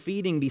servants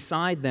feeding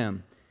beside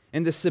them.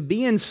 And the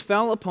Sabaeans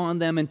fell upon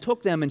them and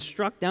took them and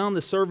struck down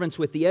the servants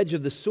with the edge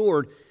of the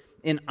sword,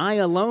 and I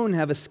alone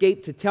have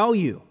escaped to tell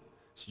you.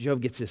 So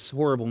Job gets this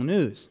horrible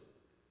news.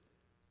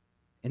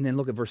 And then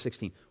look at verse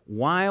 16.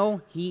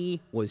 While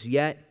he was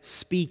yet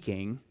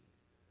speaking,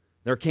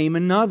 there came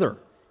another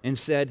and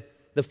said,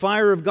 the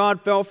fire of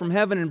God fell from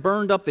heaven and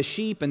burned up the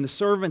sheep and the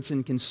servants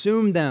and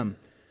consumed them,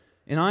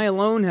 and I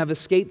alone have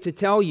escaped to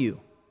tell you.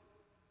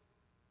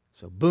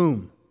 So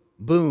boom,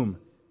 boom,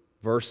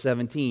 verse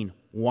 17.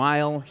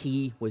 While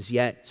he was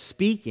yet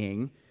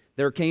speaking,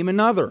 there came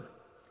another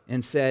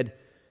and said,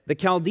 the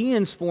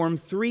Chaldeans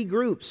formed 3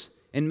 groups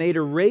and made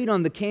a raid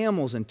on the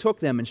camels and took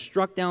them and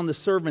struck down the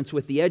servants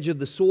with the edge of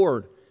the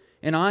sword,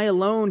 and I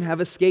alone have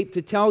escaped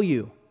to tell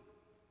you.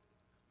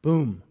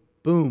 Boom,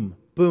 boom,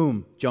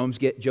 boom. Job's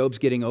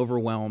getting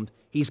overwhelmed.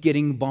 He's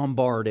getting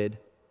bombarded.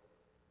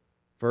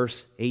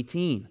 Verse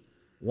 18.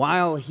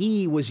 While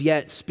he was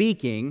yet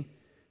speaking,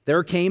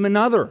 there came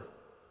another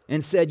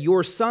and said,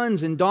 your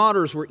sons and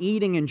daughters were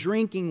eating and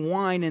drinking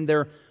wine in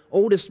their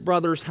oldest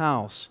brother's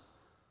house.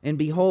 And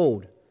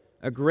behold,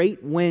 a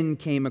great wind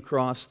came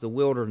across the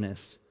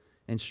wilderness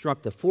and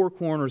struck the 4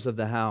 corners of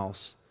the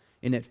house,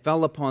 and it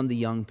fell upon the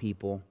young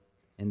people,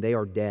 and they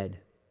are dead.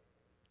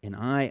 And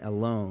I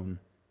alone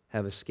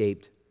have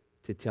escaped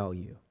to tell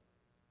you.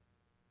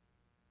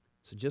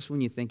 So just when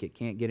you think it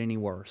can't get any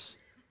worse,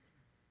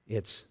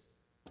 It's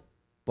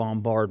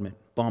bombardment,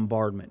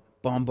 bombardment,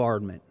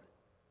 bombardment,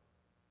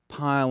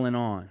 piling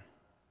on.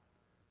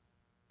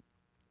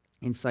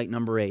 Insight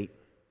number 8,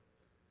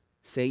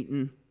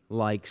 Satan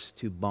likes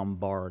to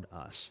bombard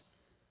us.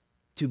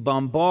 To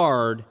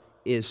bombard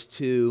is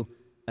to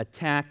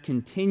attack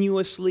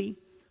continuously,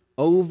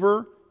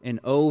 over and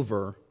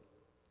over,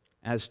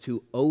 as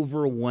to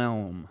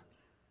overwhelm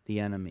the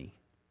enemy.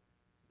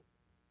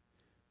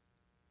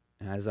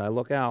 As I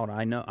look out,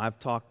 I know I've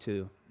talked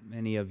to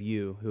many of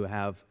you who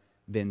have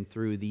been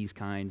through these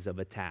kinds of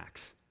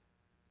attacks,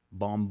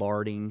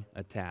 bombarding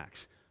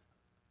attacks,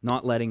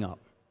 not letting up,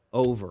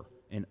 over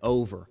and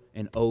over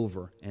and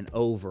over and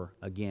over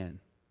again.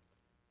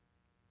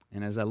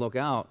 And as I look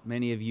out,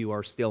 many of you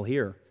are still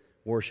here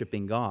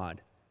worshiping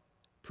God,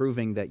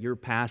 proving that you're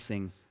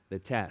passing the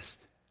test.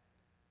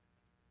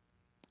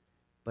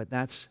 But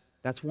that's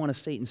one of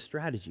Satan's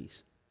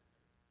strategies,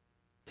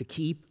 to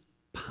keep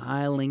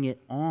piling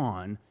it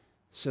on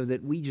so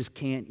that we just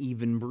can't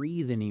even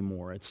breathe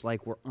anymore. It's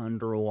like we're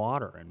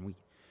underwater and we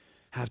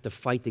have to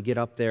fight to get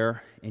up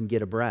there and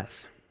get a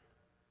breath.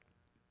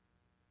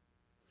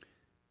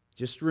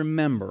 Just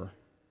remember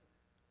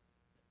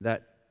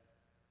that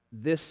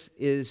this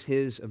is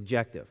his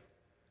objective,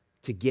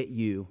 to get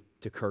you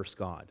to curse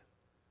God.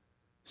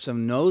 So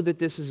know that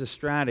this is a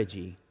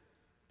strategy,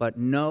 but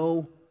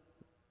know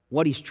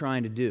what he's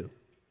trying to do.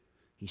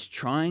 He's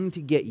trying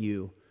to get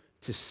you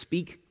to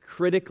speak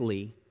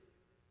critically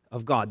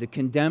of God, to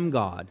condemn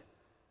God,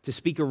 to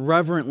speak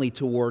irreverently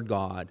toward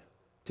God,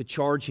 to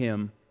charge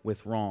him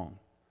with wrong.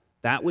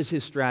 That was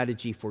his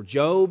strategy for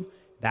Job.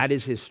 That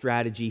is his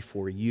strategy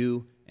for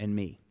you and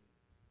me.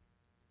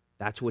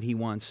 That's what he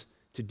wants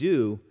to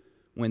do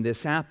when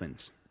this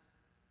happens.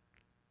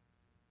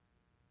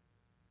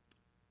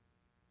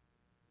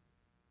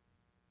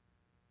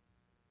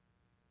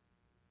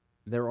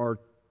 There are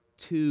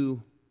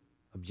two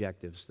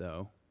objectives,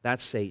 though.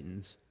 That's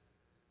Satan's.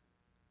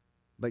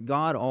 But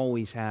God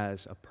always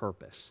has a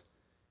purpose.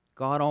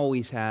 God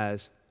always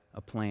has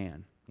a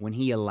plan when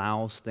he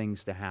allows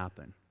things to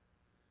happen.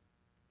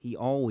 He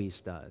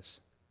always does.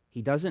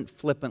 He doesn't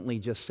flippantly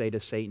just say to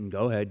Satan,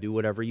 go ahead, do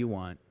whatever you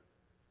want.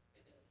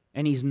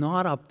 And he's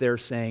not up there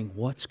saying,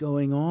 what's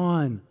going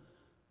on?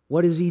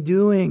 What is he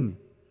doing?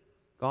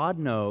 God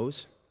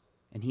knows,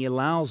 and he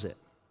allows it.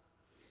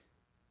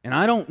 And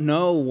I don't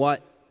know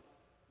what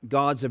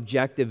God's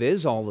objective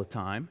is all the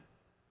time,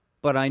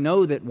 but I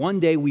know that one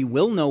day we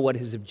will know what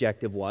his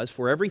objective was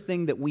for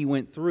everything that we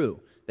went through,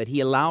 that he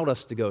allowed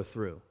us to go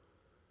through.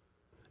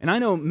 And I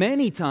know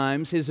many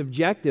times his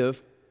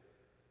objective,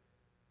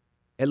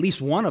 at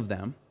least one of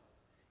them,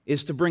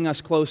 is to bring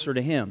us closer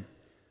to him.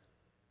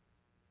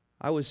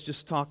 I was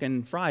just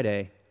talking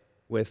Friday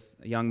with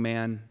a young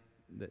man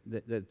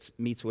that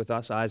meets with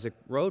us, Isaac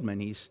Rodman.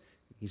 He's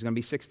going to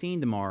be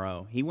 16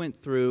 tomorrow. He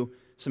went through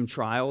some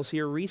trials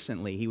here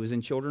recently. He was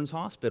in Children's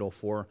Hospital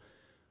for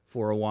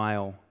a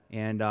while,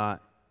 and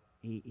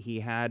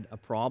he had a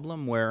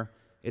problem where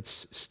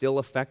it's still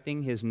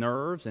affecting his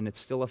nerves and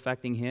it's still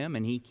affecting him,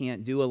 and he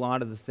can't do a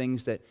lot of the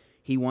things that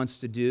he wants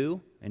to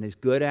do and is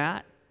good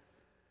at.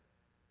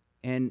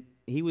 And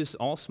he was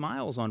all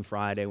smiles on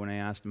Friday when I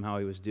asked him how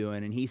he was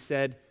doing, and he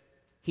said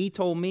he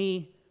told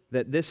me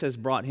that this has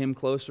brought him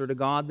closer to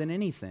God than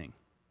anything.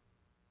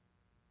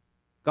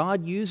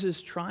 God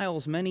uses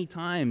trials many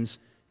times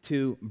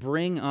to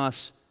bring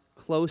us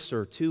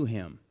closer to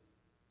him.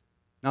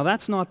 Now,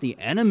 that's not the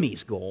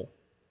enemy's goal,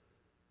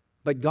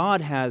 but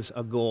God has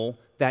a goal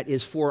that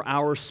is for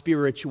our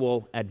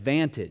spiritual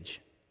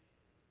advantage.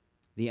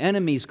 The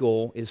enemy's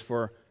goal is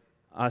for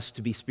us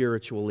to be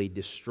spiritually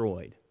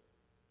destroyed.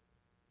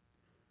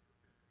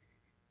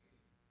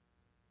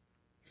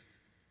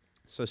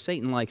 So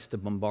Satan likes to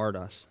bombard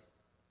us.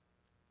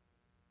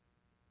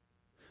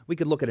 We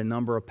could look at a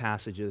number of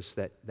passages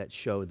that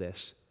show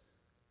this.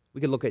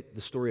 We could look at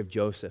the story of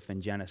Joseph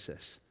in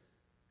Genesis,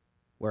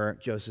 where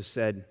Joseph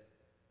said,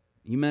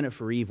 you meant it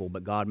for evil,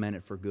 but God meant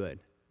it for good.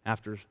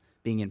 After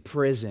being in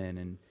prison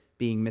and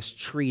being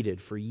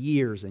mistreated for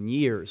years and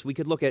years. We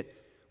could look at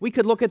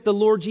the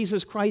Lord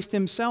Jesus Christ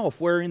himself,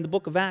 where in the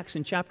book of Acts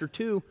in chapter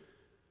 2,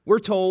 we're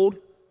told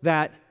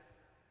that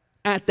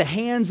at the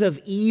hands of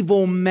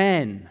evil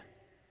men,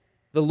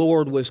 the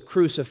Lord was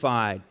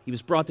crucified. He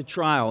was brought to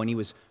trial and he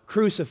was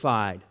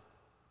crucified.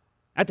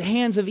 At the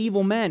hands of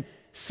evil men.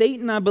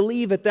 Satan, I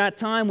believe, at that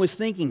time was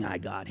thinking, I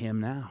got him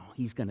now.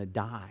 He's going to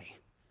die.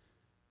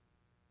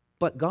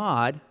 But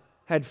God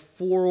had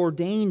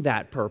foreordained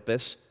that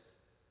purpose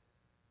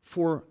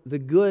for the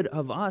good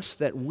of us,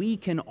 that we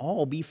can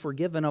all be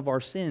forgiven of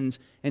our sins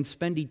and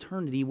spend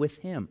eternity with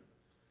him.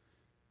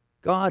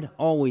 God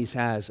always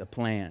has a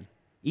plan,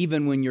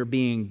 even when you're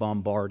being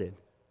bombarded.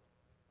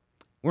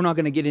 We're not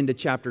going to get into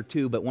chapter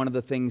 2, but one of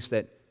the things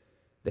that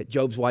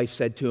Job's wife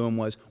said to him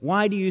was,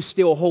 why do you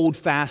still hold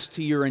fast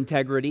to your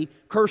integrity?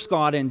 Curse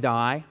God and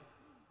die.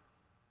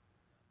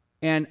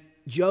 And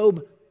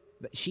Job,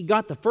 she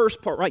got the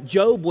first part right.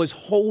 Job was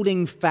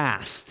holding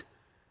fast.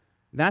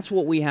 That's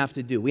what we have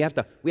to do. We have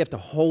to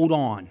hold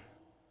on.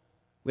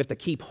 We have to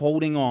keep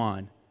holding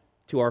on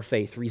to our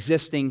faith,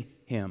 resisting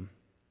him,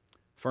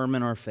 firm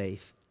in our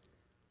faith.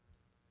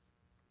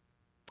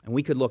 And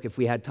we could look, if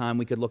we had time,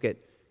 we could look at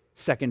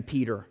 2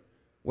 Peter,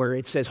 where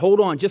it says, hold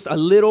on just a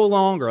little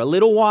longer, a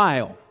little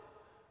while,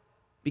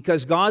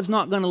 because God's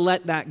not going to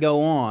let that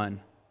go on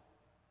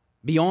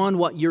beyond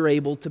what you're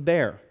able to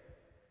bear.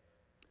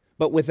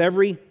 But with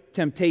every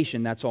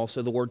temptation, that's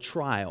also the word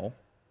trial,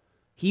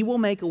 he will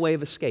make a way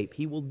of escape.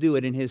 He will do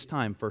it in his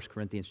time, 1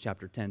 Corinthians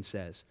chapter 10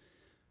 says.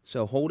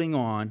 So holding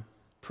on,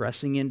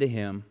 pressing into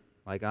him,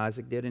 like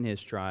Isaac did in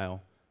his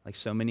trial, like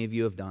so many of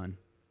you have done.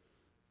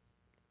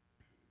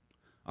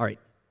 All right,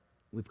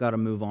 we've got to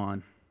move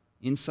on.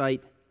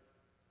 Insight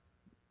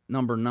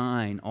number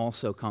 9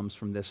 also comes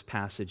from this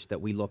passage that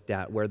we looked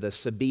at, where the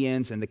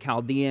Sabaeans and the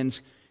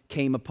Chaldeans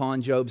came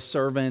upon Job's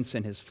servants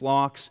and his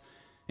flocks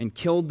and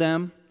killed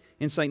them.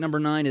 Insight number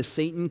 9 is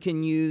Satan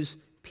can use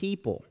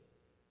people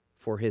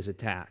for his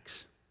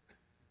attacks.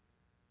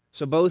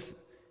 So both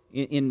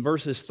in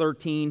verses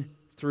 13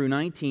 through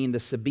 19, the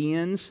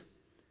Sabaeans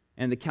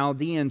and the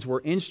Chaldeans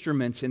were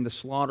instruments in the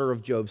slaughter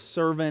of Job's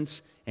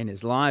servants and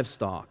his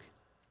livestock.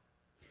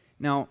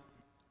 Now,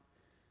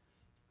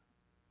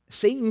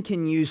 Satan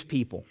can use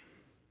people.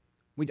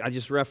 I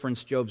just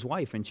referenced Job's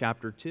wife in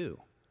chapter 2.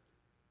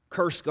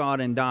 Curse God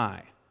and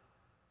die.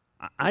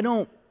 I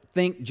don't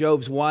think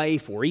Job's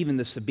wife or even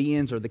the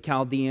Sabaeans or the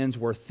Chaldeans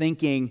were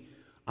thinking,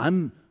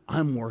 I'm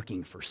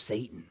working for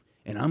Satan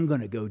and I'm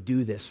going to go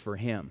do this for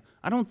him.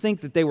 I don't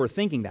think that they were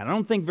thinking that. I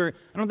don't think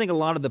a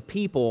lot of the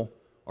people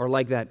are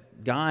like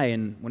that guy,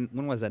 and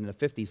when was that, in the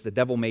 50s? The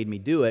Devil Made Me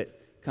Do It,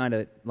 kind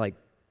of like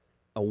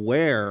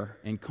aware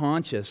and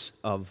conscious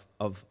of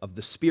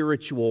the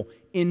spiritual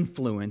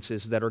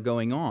influences that are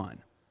going on.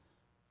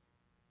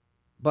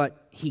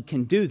 But he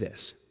can do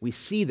this. We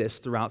see this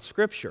throughout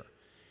Scripture.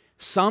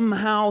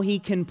 Somehow he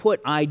can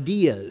put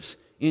ideas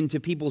into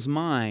people's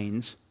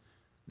minds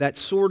that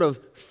sort of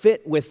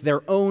fit with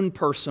their own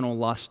personal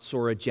lusts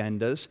or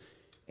agendas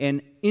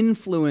and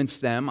influence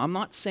them. I'm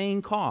not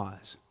saying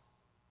cause.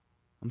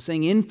 I'm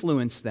saying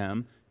influence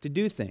them to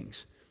do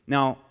things.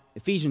 Now,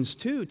 Ephesians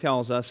 2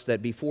 tells us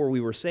that before we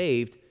were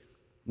saved,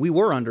 we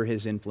were under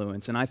his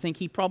influence, and I think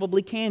he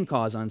probably can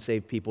cause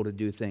unsaved people to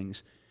do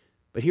things.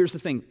 But here's the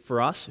thing,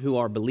 for us who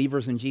are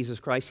believers in Jesus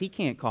Christ, he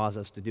can't cause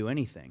us to do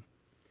anything.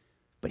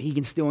 But he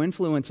can still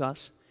influence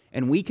us,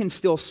 and we can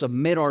still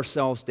submit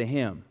ourselves to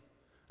him.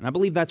 And I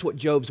believe that's what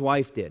Job's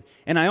wife did.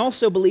 And I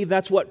also believe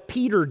that's what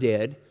Peter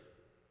did.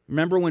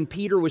 Remember when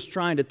Peter was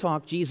trying to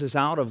talk Jesus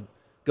out of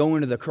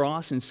going to the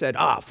cross and said,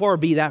 far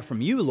be that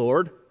from you,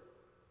 Lord.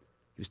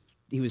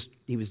 He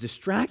was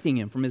distracting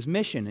him from his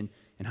mission.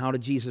 And how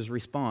did Jesus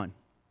respond?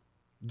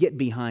 Get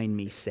behind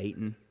me,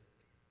 Satan.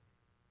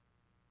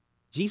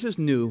 Jesus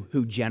knew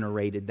who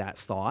generated that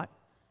thought.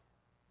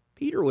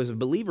 Peter was a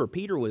believer.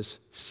 Peter was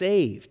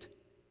saved.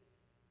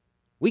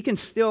 We can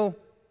still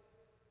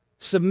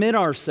submit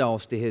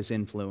ourselves to his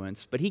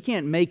influence, but he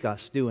can't make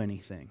us do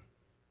anything.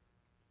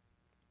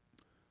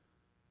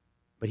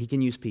 But he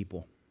can use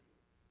people.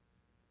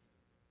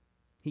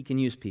 He can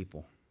use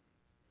people.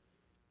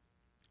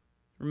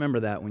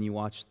 Remember that when you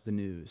watch the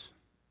news.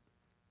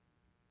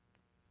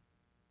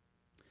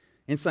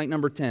 Insight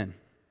number 10.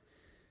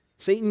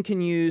 Satan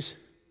can use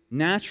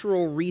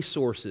natural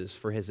resources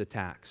for his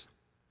attacks.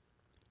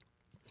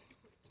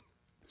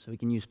 So he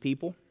can use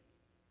people,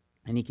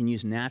 and he can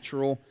use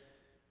natural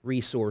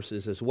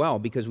resources as well,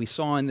 because we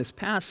saw in this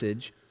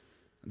passage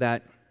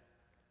that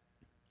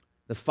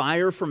the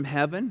fire from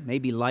heaven,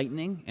 maybe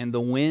lightning, and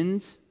the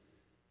wind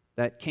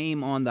that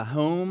came on the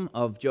home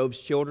of Job's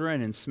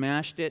children and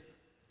smashed it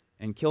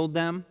and killed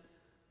them,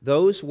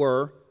 those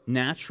were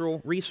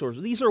natural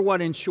resources. These are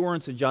what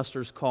insurance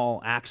adjusters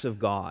call acts of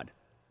God.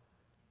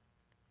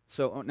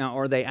 So now,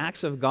 are they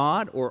acts of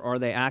God or are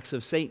they acts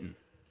of Satan?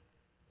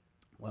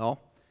 Well,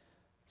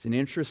 it's an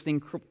interesting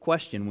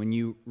question when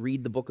you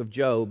read the book of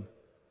Job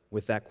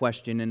with that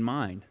question in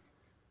mind.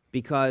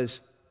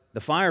 Because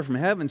the fire from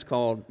heaven's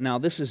called, now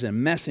this is a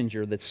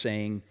messenger that's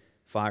saying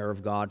fire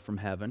of God from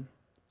heaven.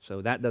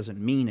 So that doesn't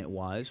mean it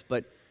was.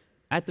 But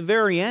at the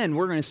very end,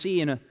 we're going to see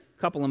in a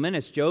couple of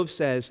minutes, Job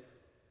says,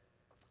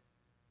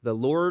 the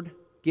Lord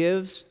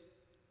gives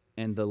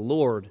and the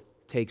Lord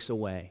takes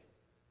away.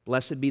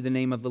 Blessed be the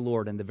name of the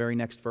Lord. And the very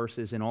next verse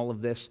is, in all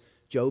of this,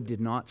 Job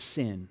did not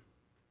sin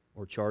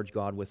or charge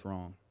God with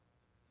wrong.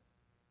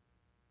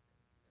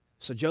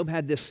 So Job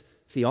had this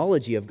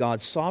theology of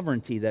God's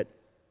sovereignty that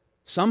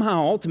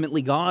somehow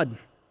ultimately God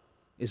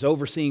is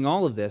overseeing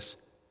all of this,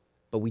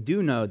 but we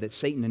do know that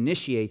Satan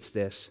initiates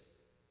this,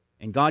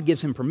 and God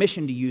gives him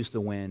permission to use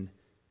the wind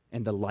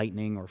and the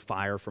lightning or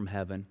fire from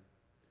heaven.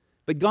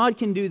 But God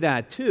can do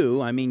that too.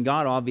 I mean,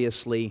 God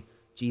obviously,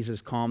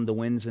 Jesus calmed the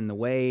winds and the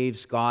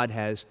waves. God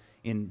has,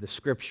 in the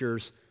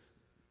Scriptures,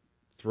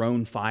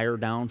 thrown fire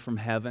down from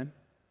heaven.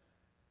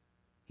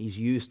 He's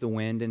used the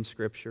wind in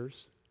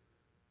Scriptures.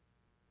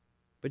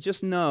 But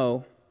just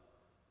know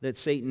that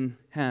Satan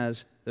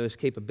has those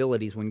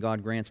capabilities when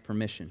God grants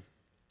permission.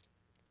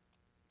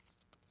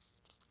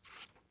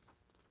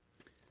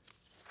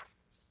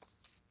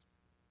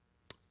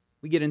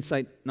 We get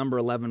insight number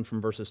 11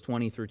 from verses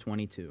 20 through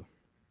 22.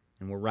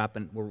 And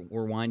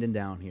we're winding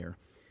down here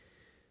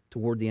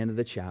toward the end of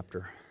the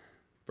chapter.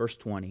 Verse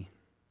 20.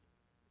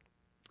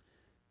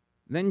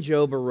 Then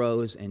Job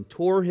arose and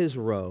tore his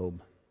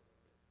robe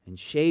and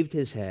shaved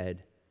his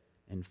head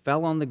and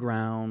fell on the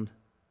ground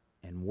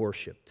and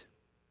worshipped.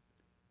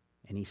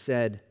 And he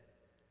said,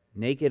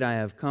 Naked I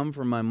have come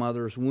from my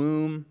mother's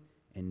womb,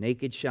 and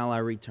naked shall I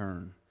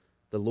return.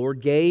 The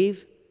Lord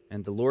gave,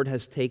 and the Lord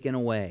has taken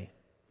away.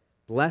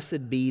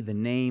 Blessed be the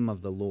name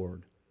of the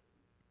Lord.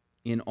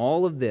 In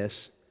all of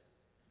this,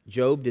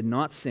 Job did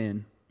not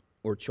sin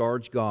or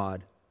charge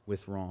God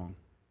with wrong.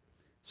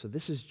 So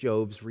this is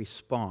Job's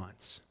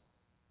response.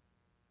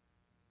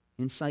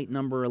 Insight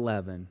number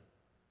 11,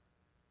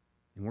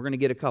 and we're going to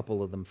get a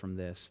couple of them from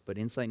this, but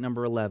insight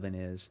number 11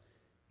 is,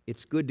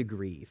 it's good to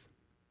grieve,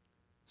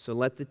 so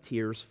let the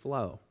tears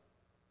flow.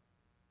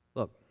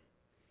 Look,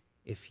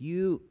 if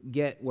you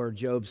get where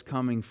Job's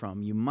coming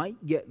from, you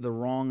might get the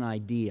wrong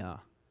idea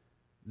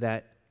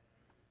that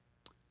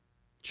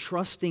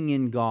trusting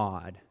in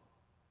God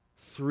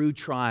through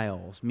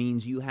trials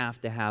means you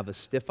have to have a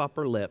stiff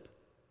upper lip,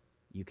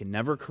 you can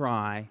never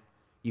cry,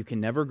 you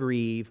can never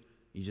grieve,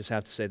 you just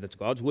have to say, that's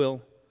God's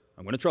will,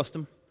 I'm going to trust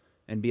Him,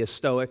 and be a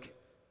stoic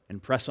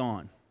and press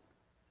on.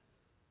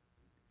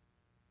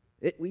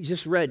 We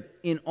just read,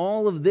 in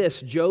all of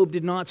this, Job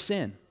did not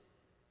sin.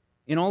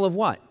 In all of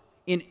what?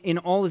 In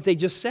all that they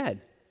just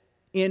said.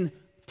 In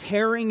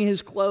tearing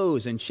his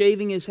clothes and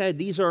shaving his head.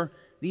 These are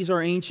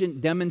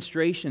ancient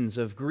demonstrations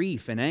of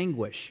grief and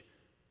anguish.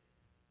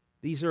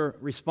 These are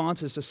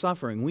responses to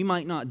suffering. We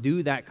might not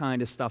do that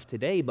kind of stuff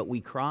today, but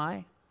we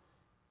cry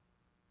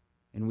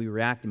and we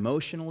react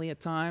emotionally at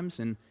times.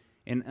 And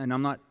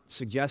I'm not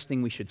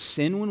suggesting we should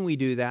sin when we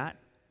do that,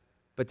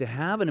 but to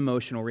have an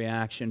emotional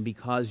reaction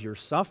because you're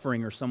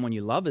suffering or someone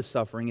you love is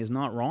suffering is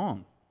not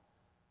wrong.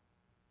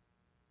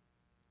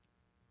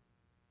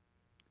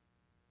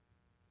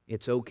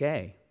 It's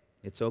okay.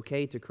 It's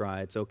okay to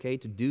cry. It's okay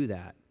to do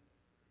that.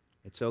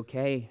 It's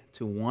okay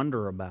to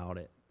wonder about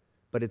it.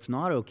 But it's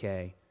not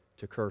okay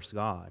to curse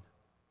God,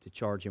 to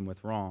charge Him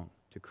with wrong,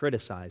 to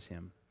criticize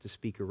Him, to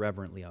speak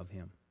irreverently of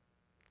Him.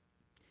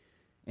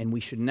 And we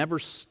should never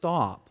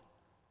stop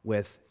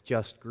with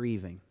just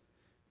grieving,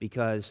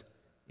 because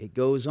it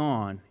goes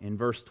on in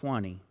verse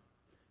 20.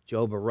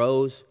 Job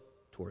arose,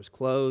 tore his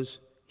clothes,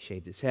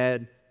 shaved his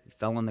head, he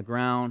fell on the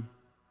ground,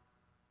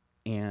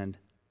 and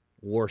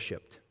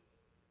worshipped.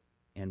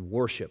 And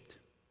worshipped.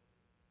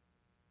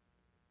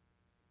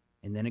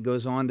 And then it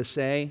goes on to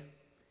say,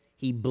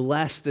 he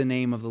blessed the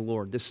name of the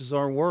Lord. This is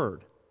our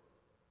word.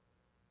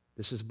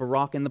 This is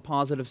Barak in the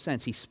positive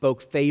sense. He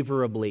spoke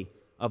favorably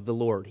of the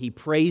Lord. He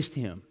praised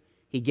Him.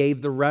 He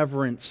gave the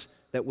reverence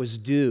that was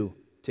due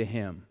to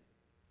Him.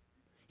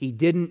 He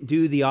didn't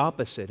do the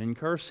opposite and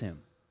curse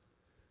Him.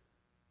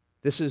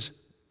 This is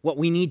what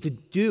we need to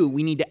do.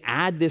 We need to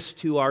add this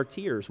to our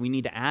tears. We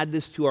need to add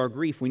this to our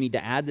grief. We need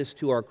to add this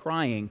to our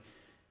crying.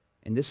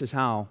 And this is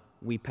how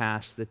we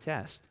pass the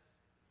test.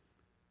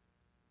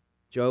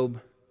 Job,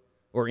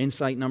 or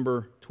insight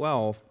number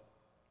 12,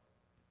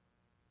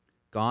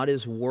 God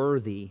is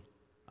worthy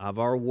of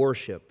our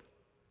worship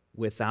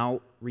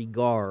without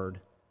regard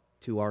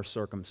to our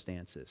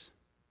circumstances.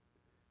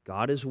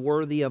 God is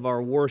worthy of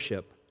our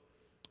worship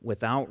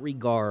without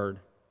regard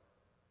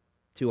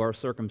to our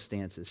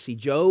circumstances. See,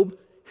 Job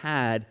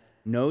had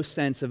no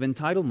sense of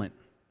entitlement.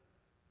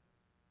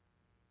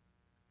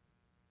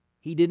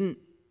 He didn't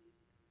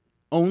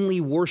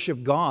only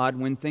worship God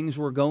when things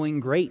were going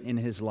great in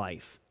his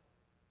life.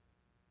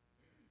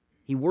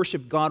 He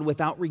worshiped God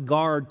without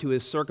regard to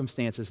his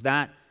circumstances.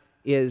 That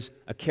is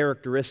a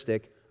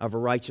characteristic of a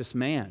righteous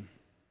man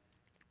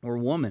or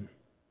woman.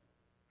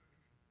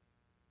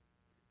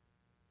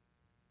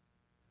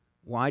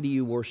 Why do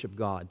you worship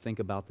God? Think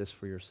about this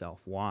for yourself.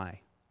 Why?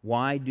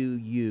 Why do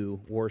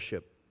you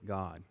worship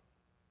God?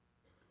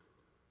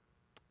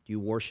 Do you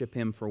worship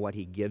Him for what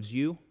He gives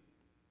you? Do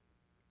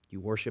you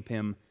worship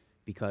Him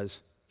because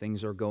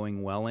things are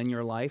going well in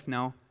your life?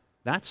 Now,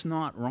 that's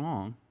not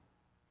wrong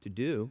to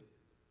do.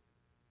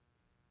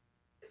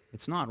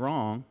 It's not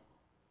wrong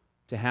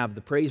to have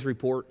the praise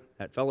report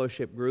at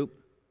fellowship group.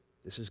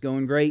 This is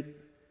going great.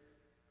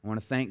 I want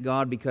to thank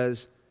God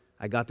because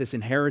I got this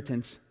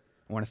inheritance.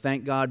 I want to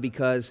thank God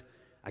because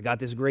I got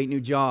this great new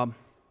job.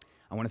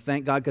 I want to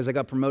thank God because I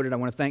got promoted. I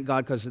want to thank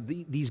God because of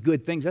these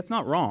good things. That's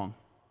not wrong.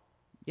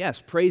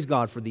 Yes, praise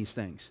God for these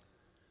things.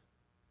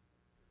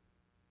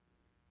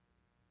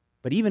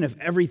 But even if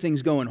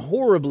everything's going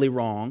horribly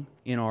wrong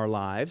in our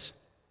lives,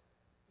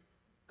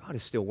 God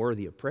is still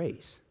worthy of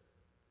praise.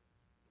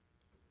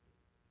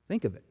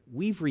 Think of it.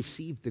 We've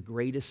received the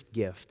greatest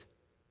gift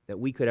that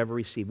we could ever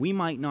receive. We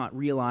might not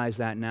realize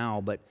that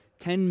now, but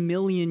 10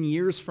 million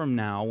years from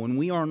now, when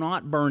we are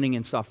not burning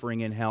and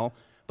suffering in hell,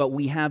 but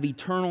we have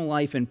eternal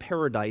life in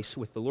paradise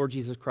with the Lord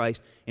Jesus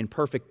Christ in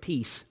perfect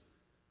peace,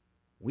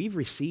 we've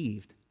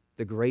received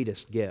the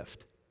greatest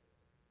gift.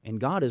 And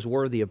God is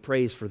worthy of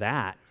praise for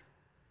that,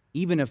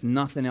 even if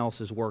nothing else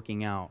is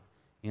working out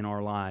in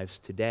our lives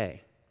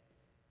today.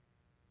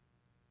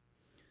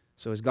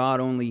 So is God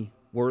only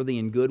worthy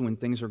and good when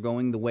things are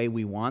going the way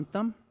we want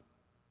them?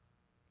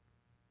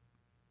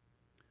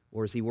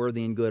 Or is he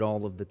worthy and good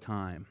all of the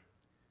time?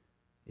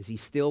 Is he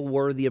still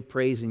worthy of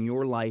praise in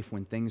your life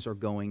when things are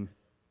going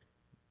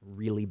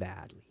really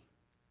badly?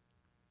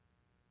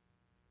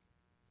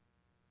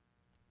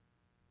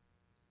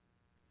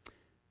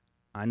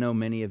 I know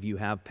many of you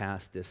have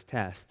passed this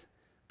test,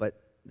 but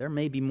there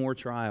may be more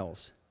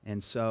trials,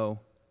 and so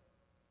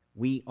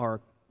we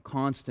are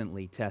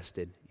constantly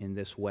tested in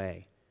this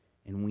way,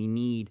 and we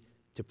need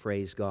to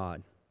praise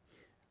God.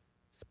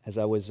 As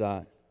I was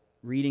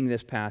reading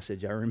this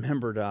passage, I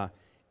remembered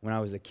when I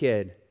was a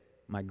kid,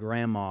 my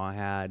grandma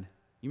had,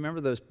 you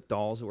remember those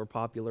dolls that were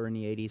popular in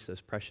the 80s,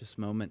 those Precious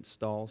Moments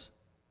dolls?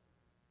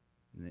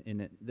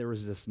 And there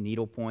was this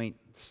needlepoint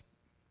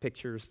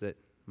pictures that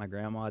my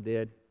grandma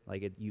did.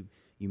 Like you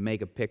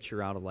make a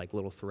picture out of like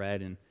little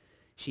thread, and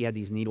she had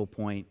these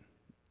needlepoint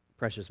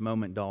Precious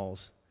Moment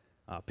dolls,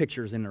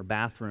 pictures in her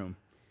bathroom.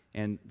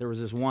 And there was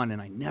this one,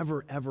 and I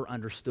never ever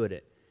understood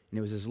it. And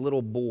it was this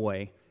little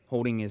boy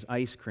holding his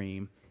ice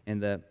cream,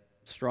 and the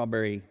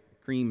strawberry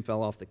cream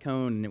fell off the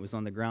cone, and it was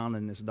on the ground,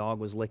 and this dog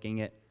was licking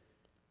it.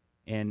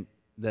 And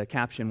the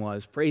caption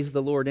was, "Praise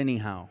the Lord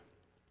anyhow."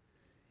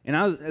 And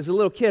as a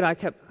little kid, I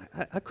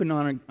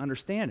couldn't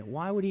understand it.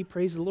 Why would he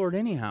praise the Lord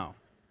anyhow?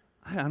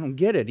 I don't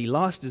get it. He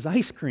lost his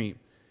ice cream.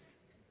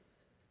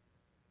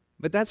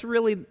 But that's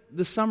really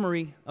the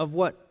summary of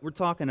what we're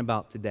talking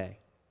about today.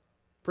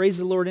 Praise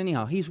the Lord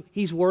anyhow.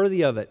 He's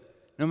worthy of it,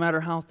 no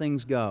matter how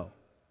things go.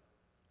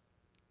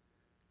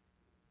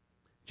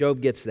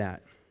 Job gets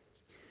that.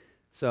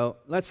 So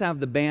let's have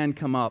the band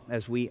come up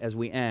as we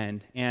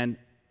end. And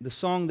the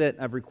song that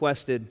I've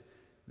requested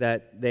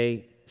that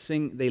they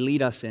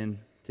lead us in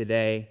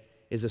today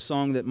is a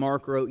song that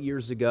Mark wrote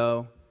years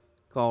ago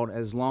called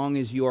 "As Long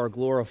as You Are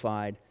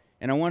Glorified."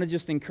 And I want to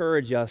just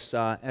encourage us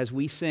as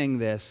we sing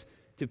this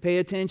to pay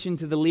attention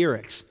to the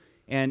lyrics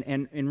and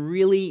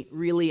really,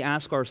 really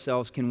ask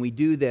ourselves, can we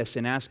do this,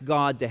 and ask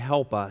God to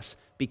help us,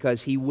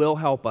 because he will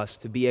help us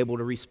to be able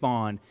to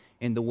respond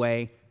in the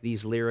way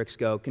these lyrics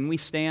go. Can we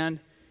stand?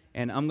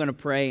 And I'm going to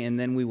pray, and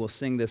then we will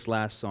sing this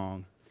last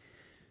song.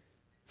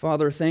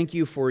 Father, thank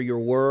you for your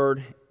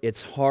word.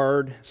 It's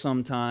hard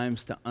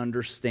sometimes to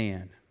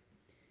understand,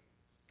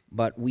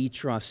 but we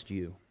trust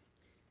you.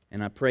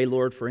 And I pray,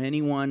 Lord, for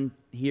anyone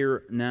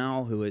here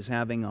now who is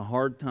having a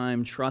hard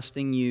time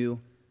trusting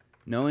you,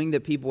 knowing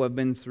that people have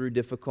been through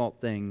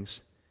difficult things,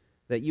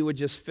 that you would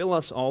just fill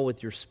us all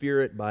with your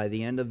Spirit by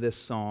the end of this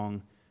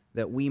song,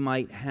 that we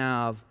might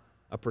have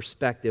a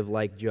perspective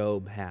like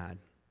Job had,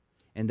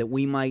 and that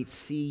we might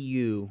see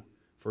you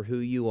for who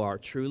you are,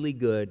 truly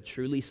good,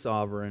 truly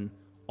sovereign,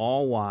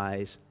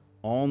 all-wise,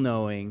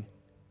 all-knowing,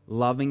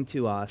 loving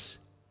to us,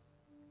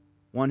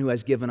 one who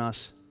has given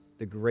us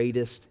the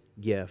greatest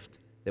gift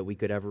that we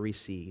could ever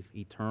receive,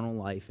 eternal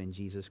life in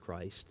Jesus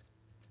Christ.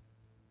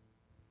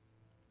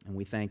 And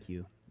we thank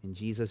you. In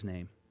Jesus'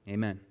 name,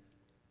 amen.